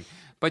taking in.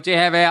 But you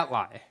have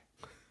outlay.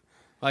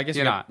 I guess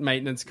You you got know,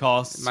 maintenance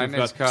costs, you've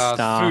Maintenance got costs,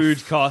 Staff.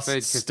 food costs,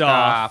 food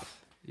staff.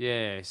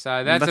 Yeah,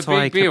 so that's a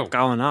why big it bill. kept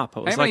going up. It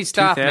was How many like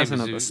staff 2,000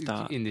 members at the is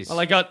start. in this? Well,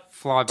 I got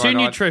Fly by 2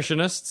 night.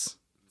 nutritionists,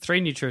 3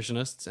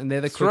 nutritionists, and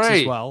they're the cooks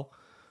 3? as well.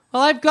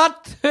 Well, I've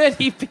got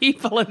 30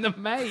 people in the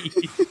maze.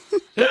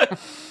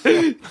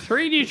 3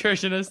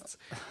 nutritionists,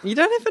 You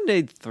don't even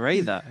need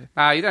 3 though.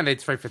 You don't need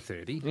 3 for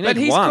 30. You but need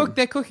he's 1. cooked.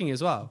 They're cooking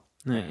as well.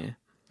 Yeah.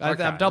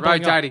 Okay, I'm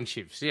doubling up. rotating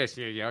shifts. Yes,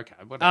 yeah, okay.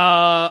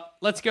 Whatever.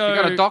 Let's go.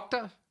 You got a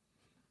doctor?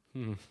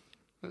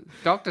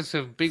 Doctors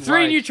have big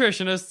 3 wage.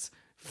 nutritionists,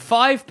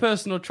 5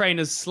 personal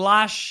trainers /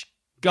 gardeners,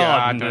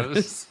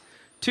 Gardeners.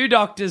 2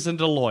 doctors, and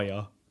a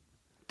lawyer.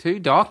 2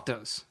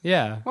 doctors.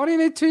 Yeah. Why do you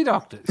need 2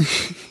 doctors?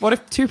 What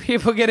if 2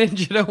 people get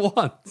injured at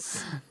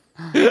once?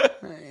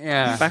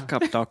 Yeah.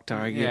 Backup doctor,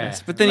 I guess.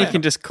 Yeah. But then you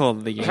can just call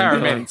the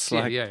ambulance. Paramedics.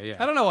 Like, Yeah.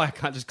 I don't know why I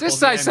can't just call Just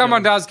the say someone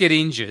ambulance. does get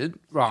injured,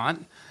 right?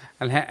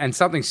 And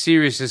something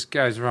serious just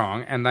goes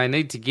wrong, and they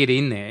need to get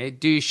in there.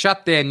 Do you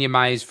shut down your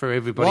maze for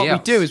everybody What else?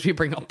 we do is we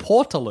bring a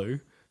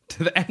portaloo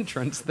to the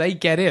entrance. They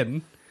get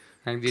in,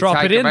 And you drop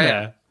take it in them out.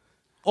 there,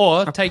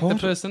 or take the portal-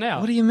 person out.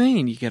 What do you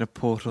mean you get a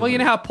portal? Well, you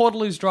know how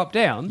portaloos drop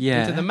down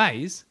Yeah. into the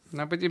maze.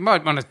 No, but you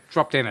might want to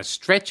drop down a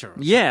stretcher. Or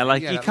Yeah, something.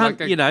 like you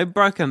can't, like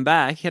broken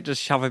back. You have to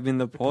shove him in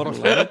the portal.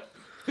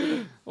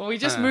 Well, we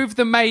just move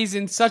the maze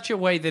in such a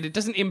way that it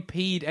doesn't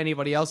impede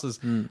anybody else's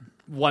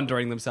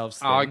wandering themselves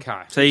through. Oh,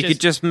 okay. So you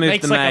could just move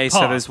makes the like a maze so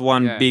path. there's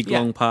one Yeah. big Yeah.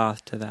 long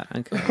path to that.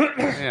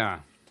 Okay. Yeah.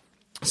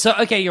 So,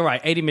 okay, you're right.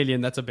 80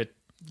 million, that's a bit...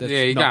 That's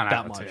Yeah, you not can't that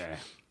have much. it.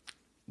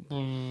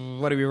 Yeah.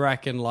 What do we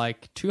reckon,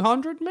 like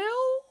 200 mil?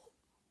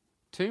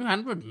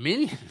 200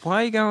 million?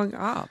 Why are you going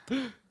up?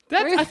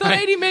 I thought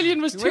 80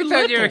 million was too We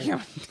thought you were little.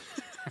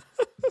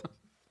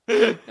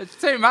 giving- It's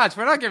too much.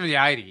 We're not giving you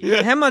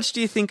 80. How much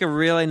do you think a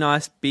really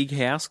nice big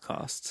house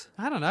costs?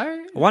 I don't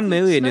know. 1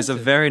 million is a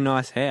expensive. very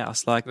nice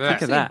house. Like, Yeah.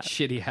 think of that.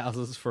 Shitty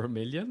houses for $1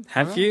 million.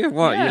 Have you?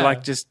 What? Yeah. You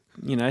like just,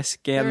 They're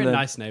scan in the...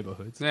 nice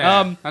neighborhoods.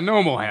 Yeah. A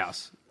normal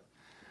house.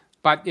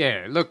 But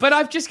yeah, look. But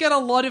I've just got a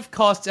lot of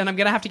costs, and I'm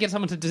going to have to get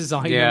someone to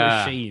design the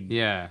machine.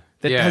 Yeah.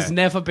 That has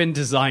never been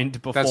designed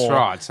before. That's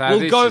right. So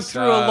we'll go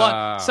through a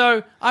lot.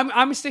 So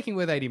I'm sticking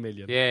with 80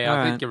 million. Yeah,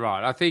 I think you're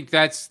right. I think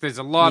there's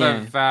a lot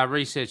of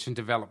research and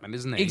development,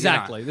 isn't there?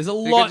 Exactly. There's a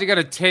because lot. You got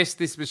to test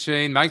this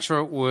machine, make sure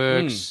it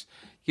works.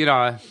 You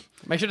know,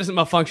 make sure it doesn't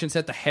malfunction.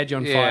 Set the hedge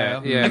on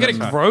fire. Yeah, I got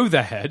to grow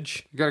the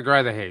hedge. You got to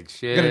grow the hedge.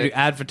 Yeah, got to do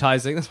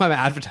advertising. That's why my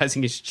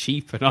advertising is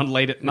cheap and on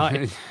late at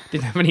night.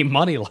 Didn't have any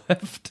money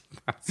left.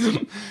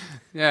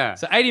 Yeah.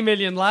 So 80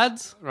 million,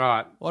 lads.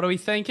 Right. What are we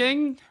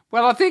thinking?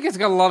 Well, I think it's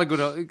got a lot of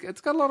good.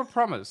 It's got a lot of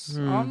promise.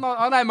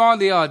 I don't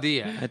mind the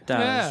idea. It does.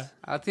 Yeah.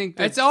 I think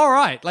that, It's all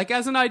right. Like,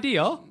 as an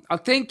idea. I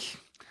think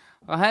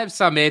I have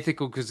some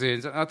ethical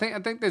concerns. I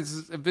think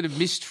there's a bit of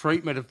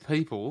mistreatment of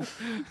people.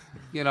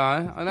 You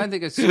know, I don't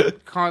think it's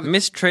kind of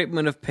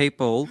Mistreatment of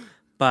people,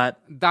 but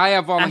they are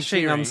ashing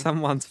volunteering. on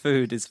someone's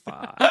food is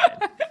fine.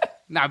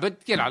 No, but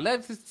you know,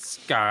 let's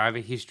go over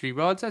history,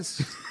 Rod.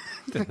 That's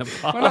we're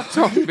not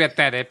talking about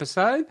that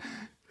episode.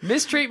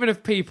 Mistreatment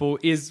of people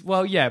is,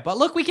 well, yeah. But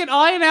look, we can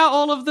iron out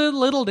all of the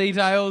little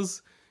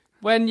details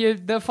when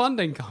the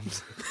funding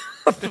comes.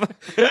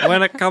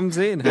 When it comes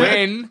in.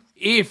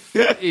 If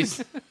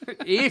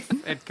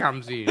it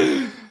comes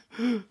in.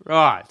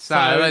 Right, so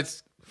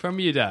let's... From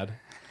you, Dad.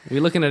 Are we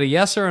looking at a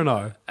yes or a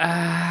no?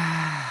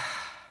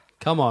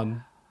 Come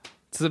on.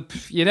 It's a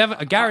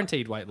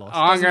guaranteed weight loss.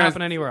 Doesn't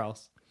happen anywhere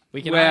else.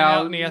 We can iron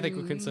out any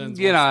ethical concerns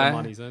once the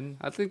money's in.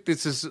 I think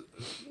this is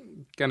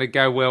going to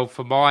go well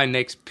for my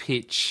next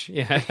pitch.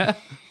 Yeah.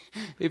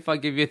 If I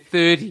give you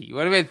 30.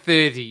 What about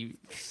 30?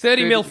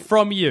 30 mil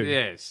from you.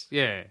 Yes,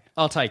 yeah.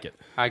 I'll take it.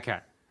 Okay.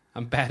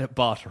 I'm bad at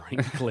bartering,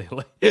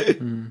 clearly.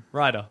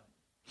 Righto.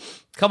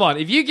 Come on.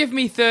 If you give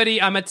me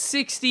 30, I'm at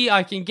 60.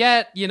 I can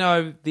get,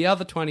 the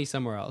other 20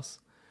 somewhere else.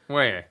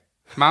 Where?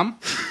 Mum?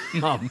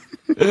 Mum.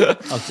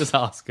 I'll just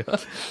ask her.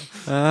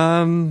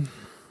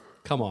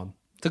 Come on.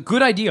 It's a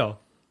good idea.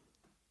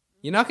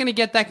 You're not going to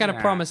get that kind of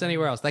promise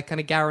anywhere else. That kind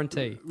of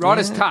guarantee.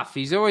 Ryder's tough.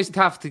 He's always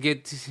tough to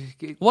get...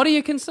 What are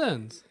your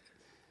concerns?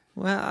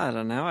 Well, I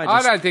don't know.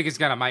 I don't think it's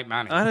going to make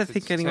money. I don't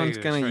think anyone's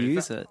going to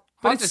use it.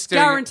 But it's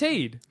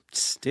guaranteed.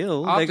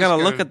 Still, they got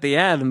to look at the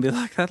ad and be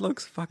like, that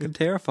looks fucking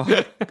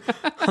terrifying.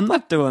 I'm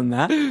not doing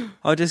that.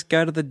 I'll just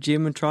go to the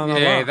gym and try my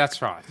luck. Yeah,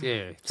 that's right.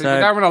 Yeah. People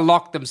don't want to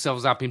lock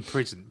themselves up in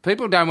prison.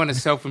 People don't want to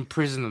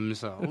self-imprison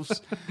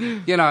themselves.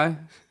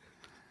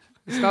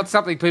 It's not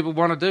something people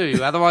want to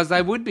do. Otherwise,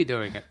 they would be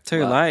doing it.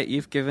 Too late.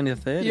 You've given your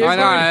 30. I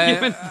know.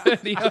 Given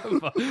 30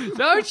 over.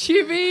 Don't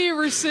you be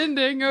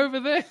rescinding over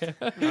there.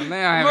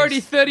 I'm already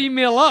 30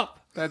 mil up.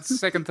 That's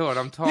second thought.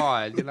 I'm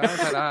tired. I've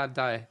had a hard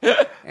day.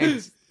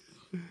 And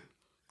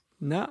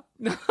No.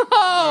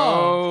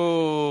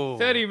 Oh.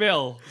 30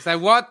 mil. So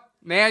what?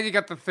 Now you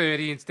got the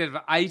 30 instead of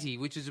 80,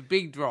 which is a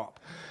big drop.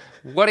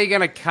 What are you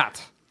going to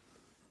cut?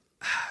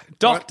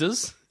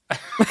 Doctors.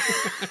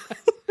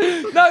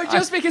 No,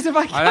 just because if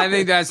I I don't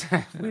think that's...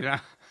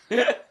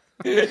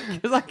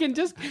 Because I can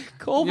just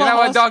call You know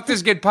why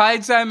doctors get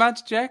paid so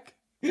much, Jack?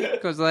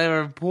 Because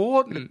they're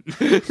important.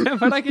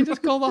 But I can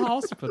just call the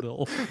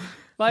hospital.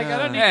 Like, I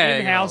don't need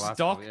in-house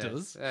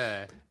doctors.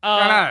 Yes.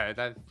 I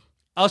know.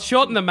 I'll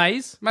shorten the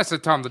maze. Most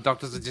of the time, the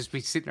doctors would just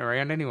be sitting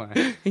around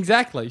anyway.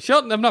 Exactly.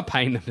 Shorten. I'm not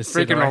paying them to sit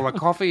Drinking around. all the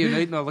coffee and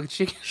eating all the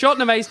chicken. Shorten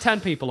the maze,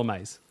 10 people a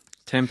maze.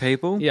 10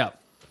 people? Yeah.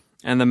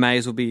 And the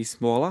maze will be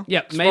smaller?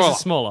 Yeah, maze is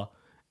smaller.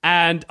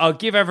 And I'll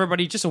give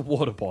everybody just a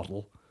water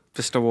bottle.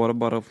 Just a water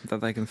bottle that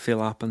they can fill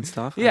up and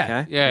stuff? Yeah.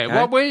 Okay. Yeah, okay.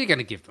 what were you going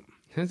to give them?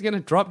 It's going to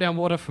drop down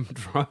water from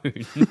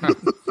drones.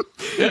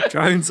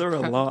 Drones are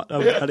a lot,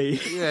 buddy.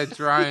 Yeah,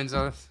 drones.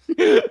 You're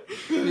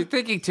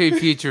thinking too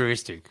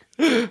futuristic.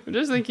 I'm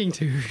just thinking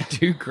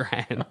too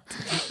grand.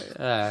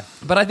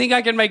 But I think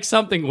I can make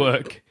something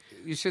work.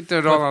 You should do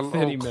it all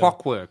 30 mil.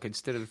 clockwork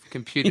instead of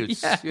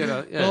computers.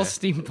 Yeah. All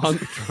steampunk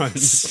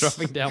drones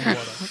dropping down water.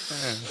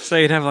 So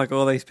you'd have like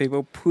all these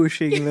people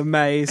pushing the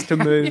maze to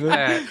move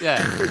it.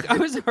 Yeah. I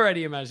was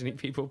already imagining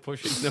people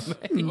pushing the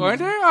maze. Were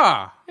they?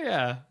 Oh.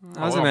 Yeah.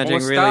 I was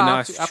imagining really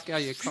nice. Up go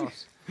your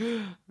costs.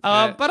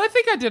 But I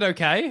think I did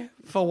okay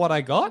for what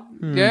I got.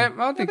 Yeah,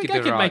 I think I you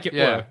did can right. make it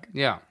Yeah. work.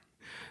 Yeah.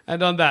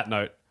 And on that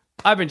note,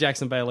 I've been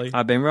Jackson Bailey.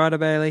 I've been Ryder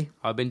Bailey.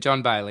 I've been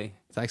John Bailey.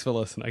 Thanks for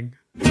listening.